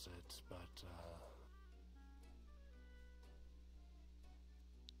pronounce it, but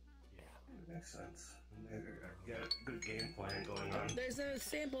yeah. Makes sense. You got a good game plan going on. There's a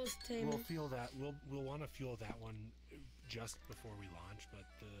samples table. We'll fuel that. We'll want to fuel that one just before we launch, but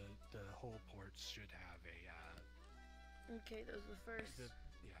the whole ports should have a. Okay, those are the first.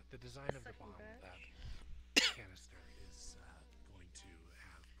 The design of the bomb, that canister is going to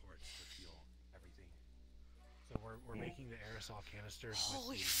have ports to fuel everything. So we're making the aerosol canisters.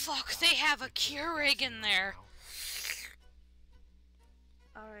 Holy fuck! They have a Keurig in there.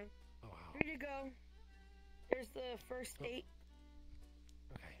 All right. Oh wow. Here you go. Here's the first 8. Okay,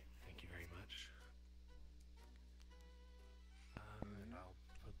 thank you very much. And I'll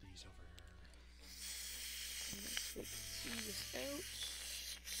put these over here. Take these out.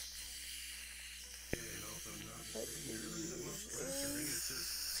 And also not to say really the most necessary is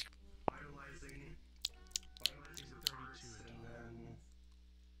just finalizing the parts, and then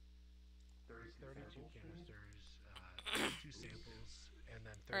 32 canisters, 2 samples, and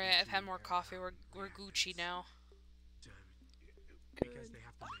then 32. Alright, I've had more coffee. We're Gucci now. Because they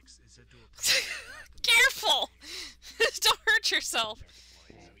have to mix. Is it Careful! Don't hurt yourself. So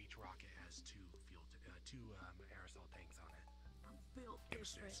each rocket has 2 aerosol tanks on it.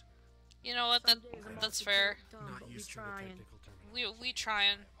 Canisters. You know what? That's fair. Not used to the technical terminology. We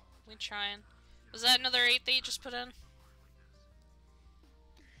trying. Was that another 8 that you just put in?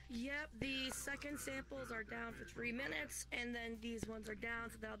 Yep, the second samples are down for 3 minutes, and then these ones are down,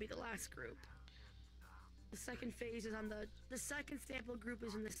 so that'll be the last group. The second phase is on the second sample group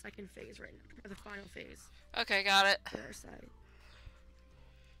is in the second phase right now, or the final phase. Okay, got it. Their side.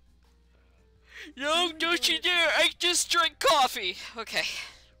 No, don't you dare! I just drank coffee! Okay.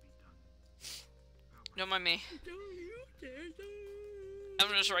 Don't mind me. I'm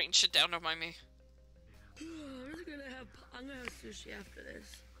just writing shit down, don't mind me. I'm gonna have sushi after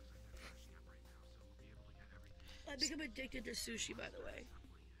this. I become addicted to sushi, by the way.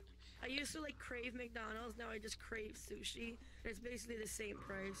 I used to crave McDonald's, now I just crave sushi. And it's basically the same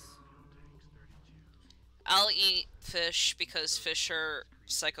price. I'll eat fish because fish are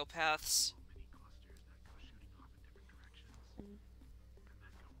psychopaths.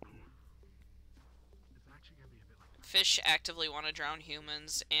 Fish actively want to drown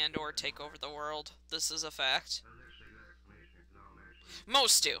humans and or take over the world. This is a fact.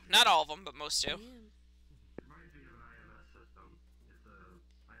 Most do. Not all of them, but most do.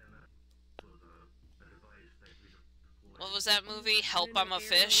 What was that movie? Help, I'm a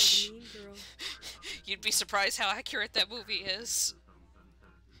Fish? You'd be surprised how accurate that movie is.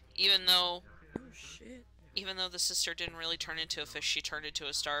 Even though the sister didn't really turn into a fish, she turned into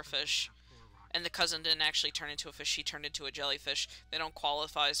a starfish. And the cousin didn't actually turn into a fish, she turned into a jellyfish. They don't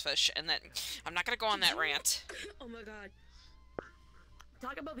qualify as fish, and that... I'm not gonna go on that rant. Oh my god.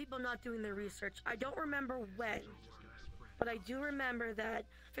 Talk about people not doing their research. I don't remember when, but I do remember that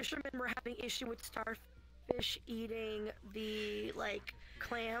fishermen were having issue with starfish eating the,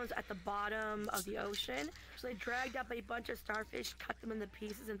 clams at the bottom of the ocean. So they dragged up a bunch of starfish, cut them into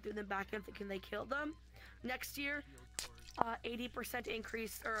pieces, and threw them back in thinking they killed them. Next year, 80%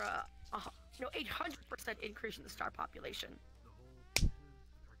 increase, or 800% increase in the star population.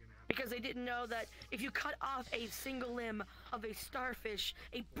 Because they didn't know that if you cut off a single limb of a starfish,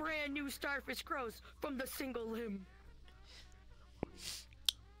 a brand new starfish grows from the single limb.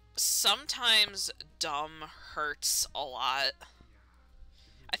 Sometimes dumb hurts a lot.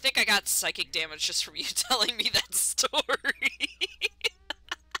 I think I got psychic damage just from you telling me that story.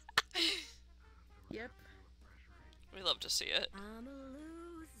 Yep. We love to see it. I'm a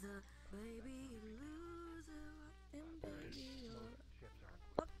loser, baby, loser, baby,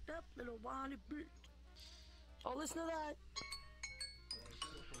 fucked up little whiny bitch. Oh, listen to that.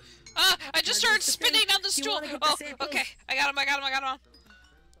 Ah, I just started spinning on the stool. Oh, okay. I got him.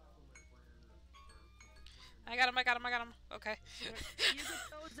 I got him. Okay. You get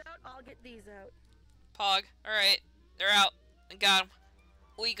those out, I'll get these out. Pog. Alright. They're out. I got them.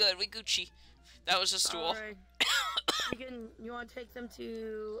 We good. We Gucci. That was a stool. Alright. You want to take them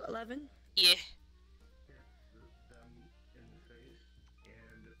to 11? Yeah. Them in the face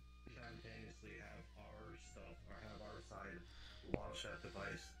and simultaneously have our stuff or have our side launch that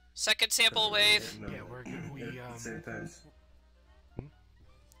device. Second sample wave. Yeah, we're good. We, At the same time.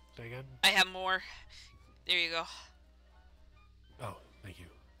 Say again? I have more. There you go. Oh, thank you.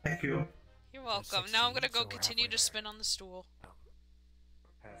 Thank you. You're welcome. 16, Now I'm gonna go so we're continue halfway to there. spin on the stool.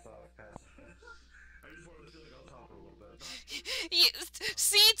 Pass off, pass. I just wanted to feel like I was helping a little bit.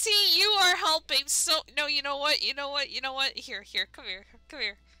 CT, you are helping so... No, you know what? Here, come here.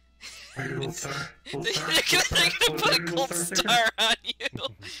 Are you gold star? Gold They're star? gonna put a gold star on you.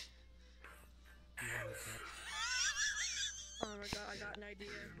 Oh my god, I got an idea.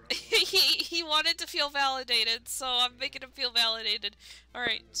 He wanted to feel validated, so I'm making him feel validated.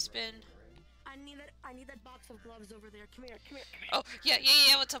 Alright, spin. I need that box of gloves over there. Come here. Oh, yeah,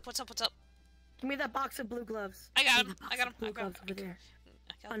 what's up? Give me that box of blue gloves. I got Give me him. that box of blue gloves over there.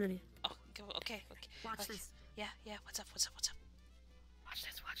 Underneath. Oh, okay. Watch this. Yeah, what's up? Watch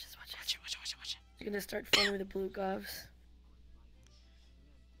this. Watch it. You're gonna start filling with the blue gloves.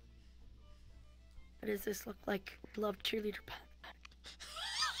 What does this look like? Beloved cheerleader pump.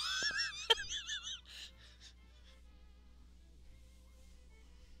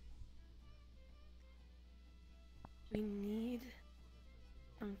 We need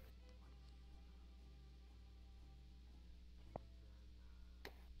some.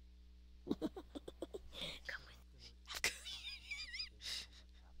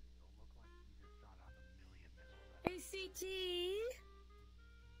 ACT,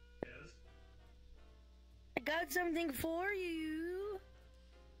 Yes. I got something for you.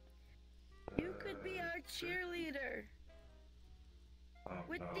 You could be our cheerleader. Oh,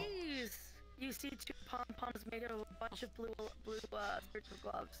 With no. these, you see two pom-poms made of a bunch of blue surgical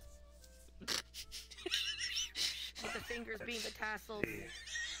gloves. With the fingers being the tassels.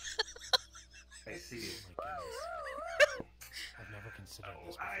 I see. Oh my goodness. I've never considered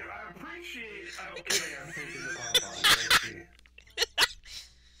this before. I appreciate. Okay, I'm taking the pom-pom. Thank you.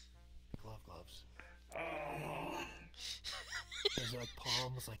 Gloves. Oh. Is it like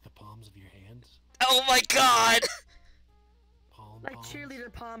palms, like the palms of your hands? Oh my god! Palms. Like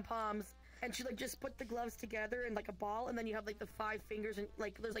cheerleader pom-poms. And she like just put the gloves together in like a ball, and then you have like the 5 fingers, and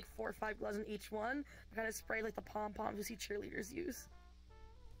like there's like 4 or 5 gloves in each one. Kind of spray like the pom-poms you see cheerleaders use.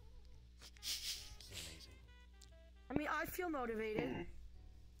 This is amazing. I mean, I feel motivated.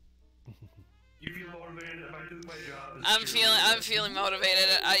 You feel motivated if I do my job? as I'm cheerleader? feeling motivated.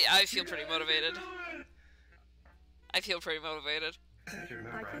 I feel pretty motivated. I feel pretty motivated. I have to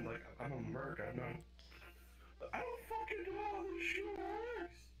remember, I'm a merc. I'm not. I don't fucking do all this shit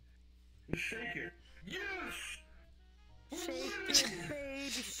works. Shake it. Yes. Shake it, baby,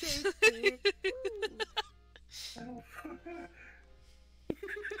 shake it. I don't.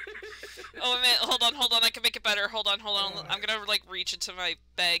 Oh man, hold on, I can make it better. Hold on. I'm gonna like reach into my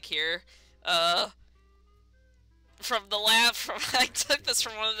bag here. From the lab, I took this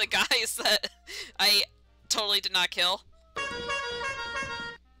from one of the guys that I totally did not kill.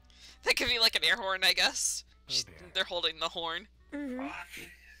 That could be like an air horn, I guess. Oh dear. They're holding the horn. Mm-hmm.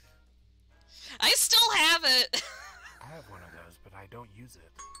 I still have it. I have one of those, but I don't use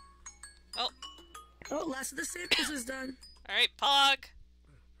it. Oh, Oh, last of the samples is done. all right, Pog. Perfect.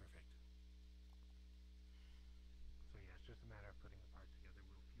 So yeah, it's just a matter of putting the parts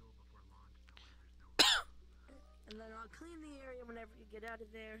together. We'll fuel before launch. That way there's no... And then I'll clean the area whenever you get out of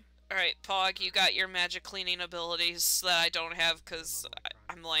there. All right, Pog, you got your magic cleaning abilities that I don't have because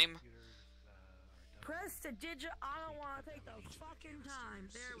I'm lame. Press the digit. I don't want to take the fucking time.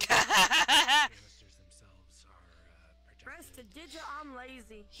 There we go. Canisters themselves are Press protected. the digit. I'm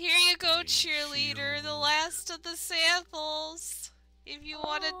lazy. Here you go, cheerleader. The last of the samples. If you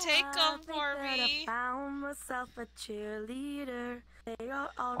want to take them for me. I found myself a cheerleader. They are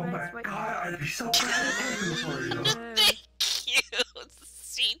all Oh my right, right god, I'd be so proud of you for you. Thank you,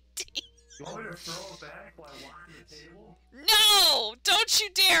 CT. You want me to throw it back while walking the table? No! Don't you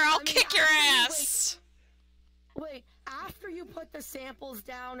dare! I'll kick your ass! Wait, after you put the samples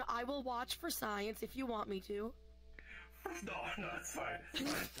down, I will watch for science if you want me to. No, it's fine. It's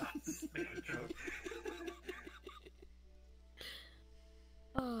fine. I'm just making a joke.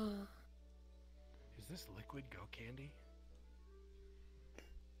 Is this liquid go candy?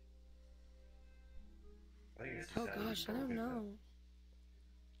 I think it's Oh just gosh, I don't know.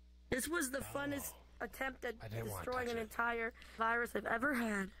 This was the funnest attempt at I didn't wanna destroying touch an it. entire virus I've ever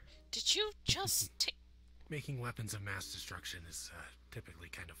had. Did you just take... Making weapons of mass destruction is typically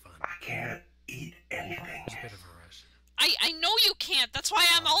kind of fun. I can't eat anything. It's a bit of a rush. I know you can't. That's why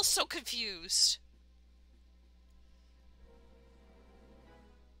I'm also confused.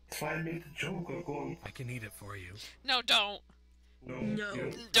 That's why I made the joke of going. I can eat it for you. No, don't.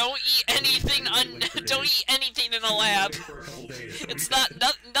 No. Don't eat anything. Don't eat anything in the lab. It's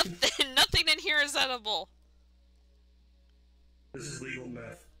nothing in here is edible. This is legal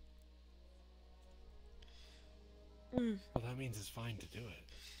meth. Well, that means it's fine to do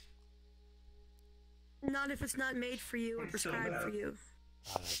it. Not if it's not made for you or prescribed for you.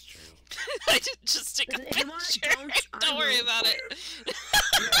 Oh, that's true. I just take a If you want it, picture. Don't worry about it.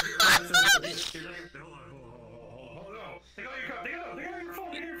 Hold on. Take out your phone. Take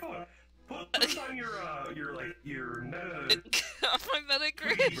out your phone. Put it on your My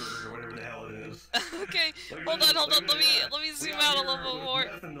Metagram. or whatever the hell it is. Okay, hold on. Let me zoom out a little bit more.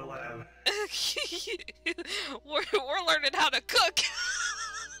 Meth in the lab. We're learning how to cook.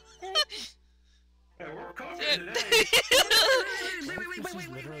 Yeah, we're cooking Yeah. today. Wait, This is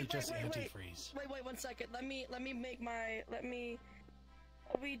literally just antifreeze. Wait, 1 second. Let me make my let me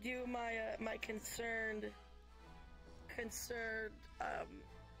do my my concerned let's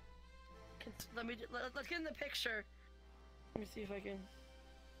get in the picture. Let me see if I can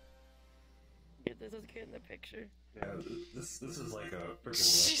get this. Let's get in the picture. Yeah, this is like a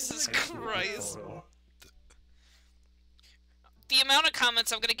freaking Jesus high school Christ. photo. The amount of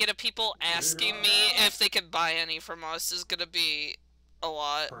comments I'm gonna get of people asking me if they could buy any from us is gonna be a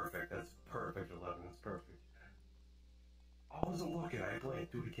lot. Perfect. That's perfect, 11. That's perfect. I wasn't looking. I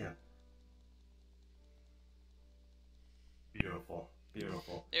blinked. Do it again. Beautiful.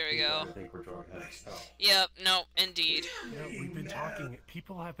 Beautiful. There we go. I think we're drug addicts now. Yep. No. Indeed. Yeah, we've been talking.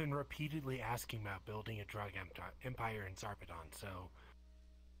 People have been repeatedly asking about building a drug empire in Sarpedon, so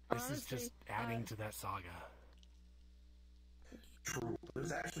this is just adding to that saga. True.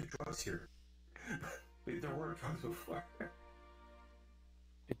 There's actually drugs here. There were drugs before.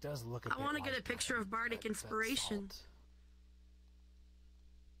 It does look a I bit want to get a like picture of Bardic inspiration.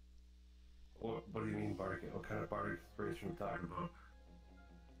 What do you mean, Bardic? What kind of Bardic inspiration are we talking about?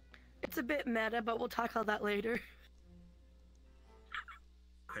 It's a bit meta, but we'll talk about that later.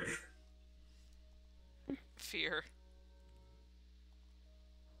 Okay. Fear.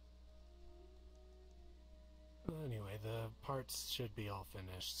 Well, anyway, the parts should be all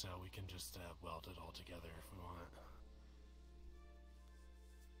finished, so we can just weld it all together if we want.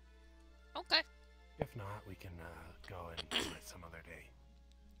 Okay. If not, we can go and do it some other day.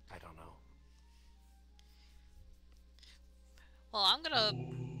 I don't know. Well, I'm gonna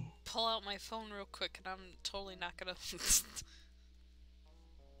pull out my phone real quick, and I'm totally not gonna.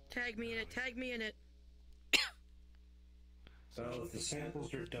 Tag me in it. Tag me in it. So if the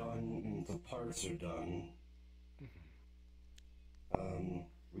samples are done and the parts are done,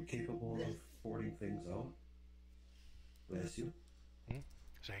 we're capable of porting things out. Bless you.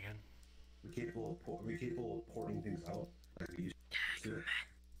 Say again? We're capable of porting things out like we used to.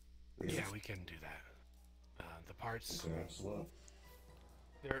 Yeah, we can do that. The parts. Okay, so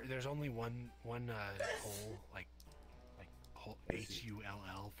There's only one hole, like hole,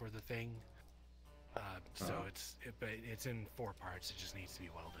 HULL for the thing. So but it's in 4 parts. It just needs to be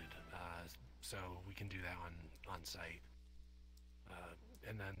welded. So we can do that on site.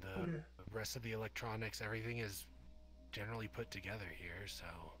 And then the rest of the electronics, everything is generally put together here. So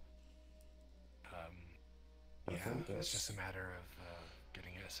yeah, it's just a matter of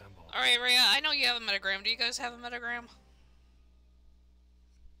getting it assembled. All right, Rhea. I know you have a metagram. Do you guys have a metagram?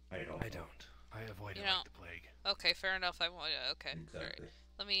 I don't. I avoid it You don't? like the plague. Okay, fair enough. I want. Okay. Exactly. All right.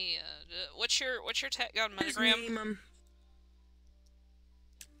 Let me. What's your tag on His metagram? name,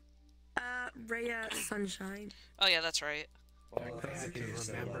 Rhea Sunshine. Oh yeah, that's right. Well, if that's the case,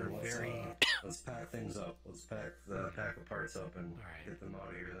 remember let's pack things up. Let's pack the parts up and Alright. get them out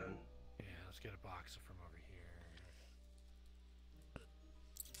of here then. Yeah, let's get a box from over here.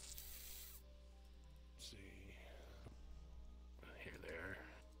 Let's see. Here, there.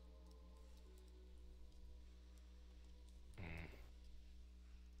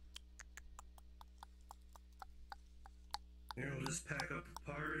 Here, we'll just pack up the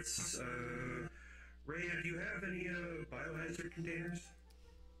parts. Ray, do you have any biohazard containers?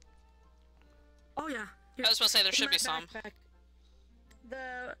 Oh yeah. I was supposed to say there In should my be some. backpack.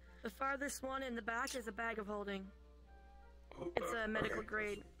 The farthest one in the back is a bag of holding. It's a medical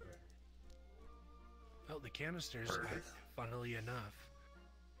grade. Oh, the canisters, Perfect. funnily enough,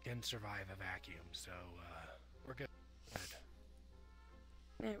 can survive a vacuum, so we're good.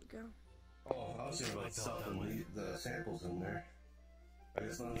 There we go. Oh, I was thinking about stuffing the samples in there. I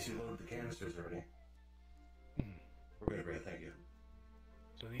guess not unless you loaded the canisters already. We're good, Brad. Thank you.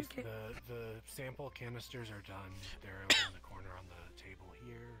 So these the sample canisters are done. They're over in the corner on the table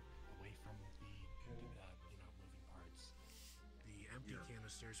here, away from the moving parts. The empty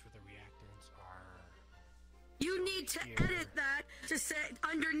canisters for the reactants are. You need to edit that to say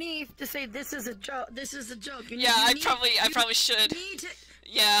underneath to say this is a joke. This is a joke. I probably should.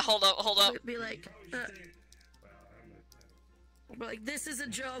 Yeah, hold up. Be like, this is a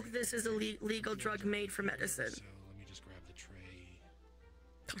joke. This is a legal drug made for medicine. So let me just grab the tray.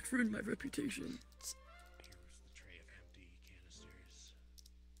 Don't ruin my reputation. Here's the tray of empty canisters.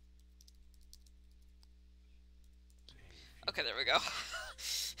 Okay, there we go. I'm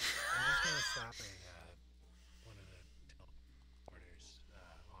just gonna slap one of the teleporters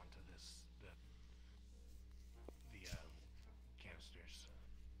onto the canisters.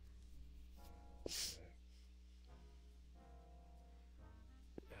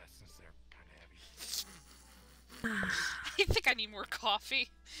 Since they're kind of heavy. I think I need more coffee.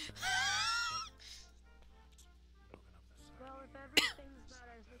 Well, if everything's bad,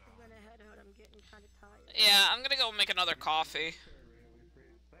 I think I'm gonna head out. I'm getting kind of tired. Yeah, I'm gonna go make another coffee.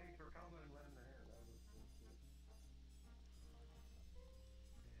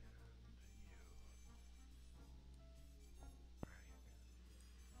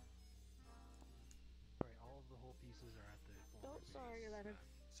 Alright, all of the whole pieces are at the. Sorry, Leonard.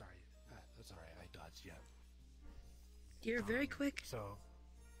 Sorry, that's alright. I dodged. Yeah. You're very quick. So,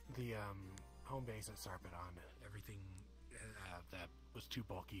 the home base at Sarpedon, everything that was too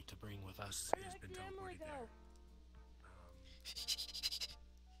bulky to bring with us has been teleported there.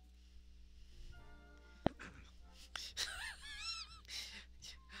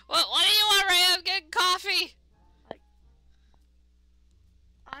 What do you want, Ray? I'm getting coffee.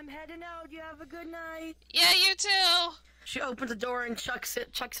 I'm heading out. You have a good night. Yeah, you too. She opens the door and chucks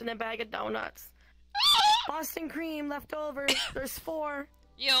in a bag of donuts. Boston cream left over. There's 4.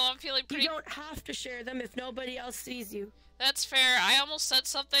 Yo, I'm feeling pretty. You don't have to share them if nobody else sees you. That's fair. I almost said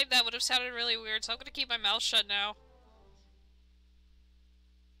something that would have sounded really weird, so I'm gonna keep my mouth shut now.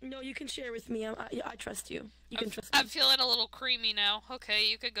 No, you can share with me. I trust you. You can trust me. I'm feeling a little creamy now. Okay,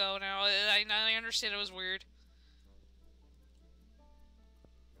 you could go now. I understand it was weird.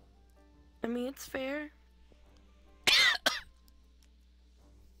 I mean, it's fair.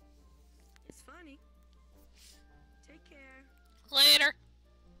 It's funny. Take care. Later.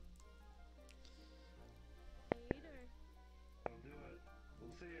 Later. I'll do it.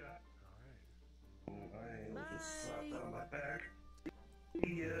 We'll see ya. Alright. I will just slap that on my back.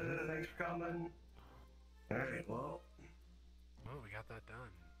 Yeah, thanks for coming. Alright, well. Oh, we got that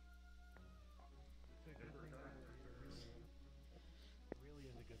done. It really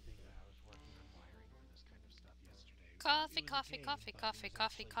is a good thing that I was working on wiring for this kind of stuff yesterday. Coffee, coffee, coffee, coffee,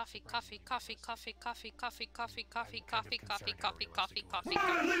 coffee, coffee, coffee, coffee, coffee, coffee, coffee, coffee, coffee, coffee, coffee, coffee, coffee, coffee.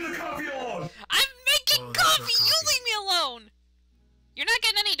 Come on, leave the coffee alone! I'm making coffee! You leave me alone! You're not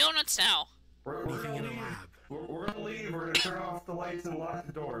getting any donuts now. We're gonna leave. We're gonna leave. We're gonna turn off the lights and lock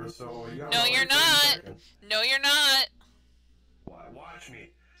the doors. So you No, you're not. No, you're not. Watch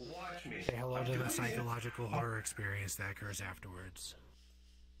me. Watch me. Say hello to the psychological horror experience that occurs afterwards.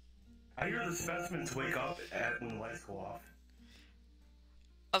 I hear the specimens wake up when the lights go off.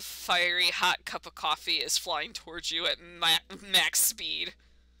 A fiery hot cup of coffee is flying towards you at max speed.